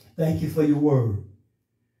 thank you for your word.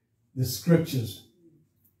 The scriptures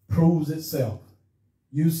proves itself.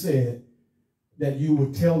 You said that you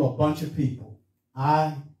would tell a bunch of people,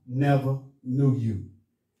 I never knew you.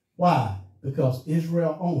 Why? Because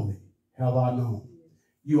Israel only have I known.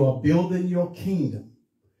 You are building your kingdom.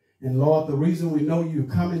 And Lord, the reason we know you're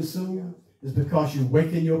coming soon is because you're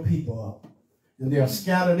waking your people up. And they are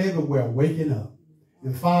scattered everywhere, waking up.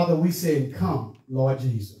 And Father, we said, come, Lord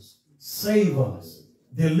Jesus. Save us.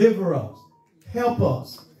 Deliver us. Help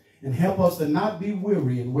us. And help us to not be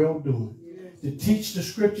weary in well-doing. To teach the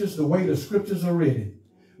scriptures the way the scriptures are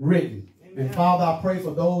written. And Father, I pray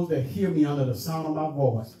for those that hear me under the sound of my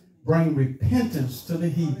voice. Bring repentance to the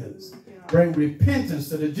heathens. Bring repentance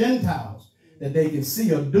to the Gentiles, that they can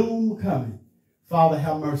see a doom coming. Father,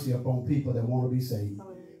 have mercy upon people that want to be saved.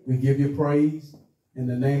 We give you praise in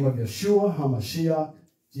the name of Yeshua HaMashiach,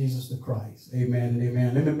 Jesus the Christ. Amen and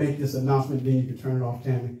amen. Let me make this announcement, then you can turn it off,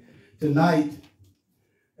 Tammy. Tonight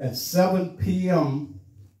at 7 p.m.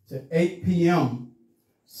 to 8 p.m.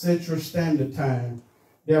 Central Standard Time,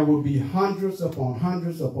 there will be hundreds upon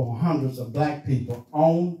hundreds upon hundreds of black people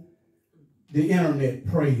on the internet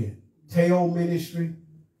praying. Teo Ministry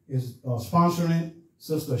is sponsoring.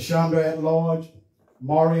 Sister Chandra at Large,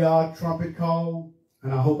 Maria Trumpet Call,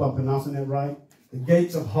 and I hope I'm pronouncing that right. The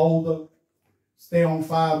Gates of Holder, Stay on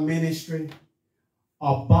Fire Ministry.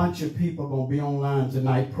 A bunch of people are going to be online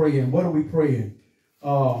tonight praying. What are we praying?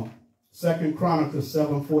 2 Chronicles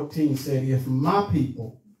 7:14 said, if my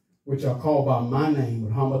people, which are called by my name,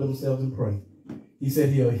 would humble themselves and pray. He said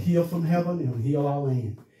he'll heal from heaven and heal our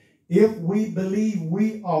land. If we believe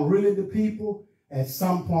we are really the people, at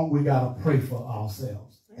some point we got to pray for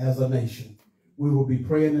ourselves as a nation. We will be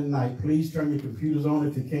praying tonight. Please turn your computers on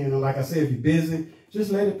if you can. And like I said, if you're busy, just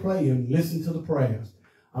let it play and listen to the prayers.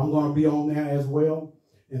 I'm going to be on there as well.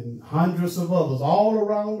 And hundreds of others all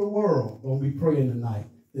around the world going to be praying tonight.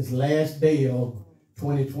 This last day of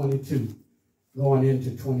 2022, going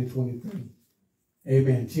into 2023.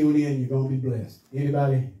 Amen. Tune in. You're going to be blessed.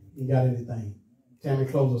 Anybody, you got anything? Tammy,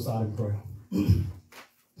 close us out in prayer.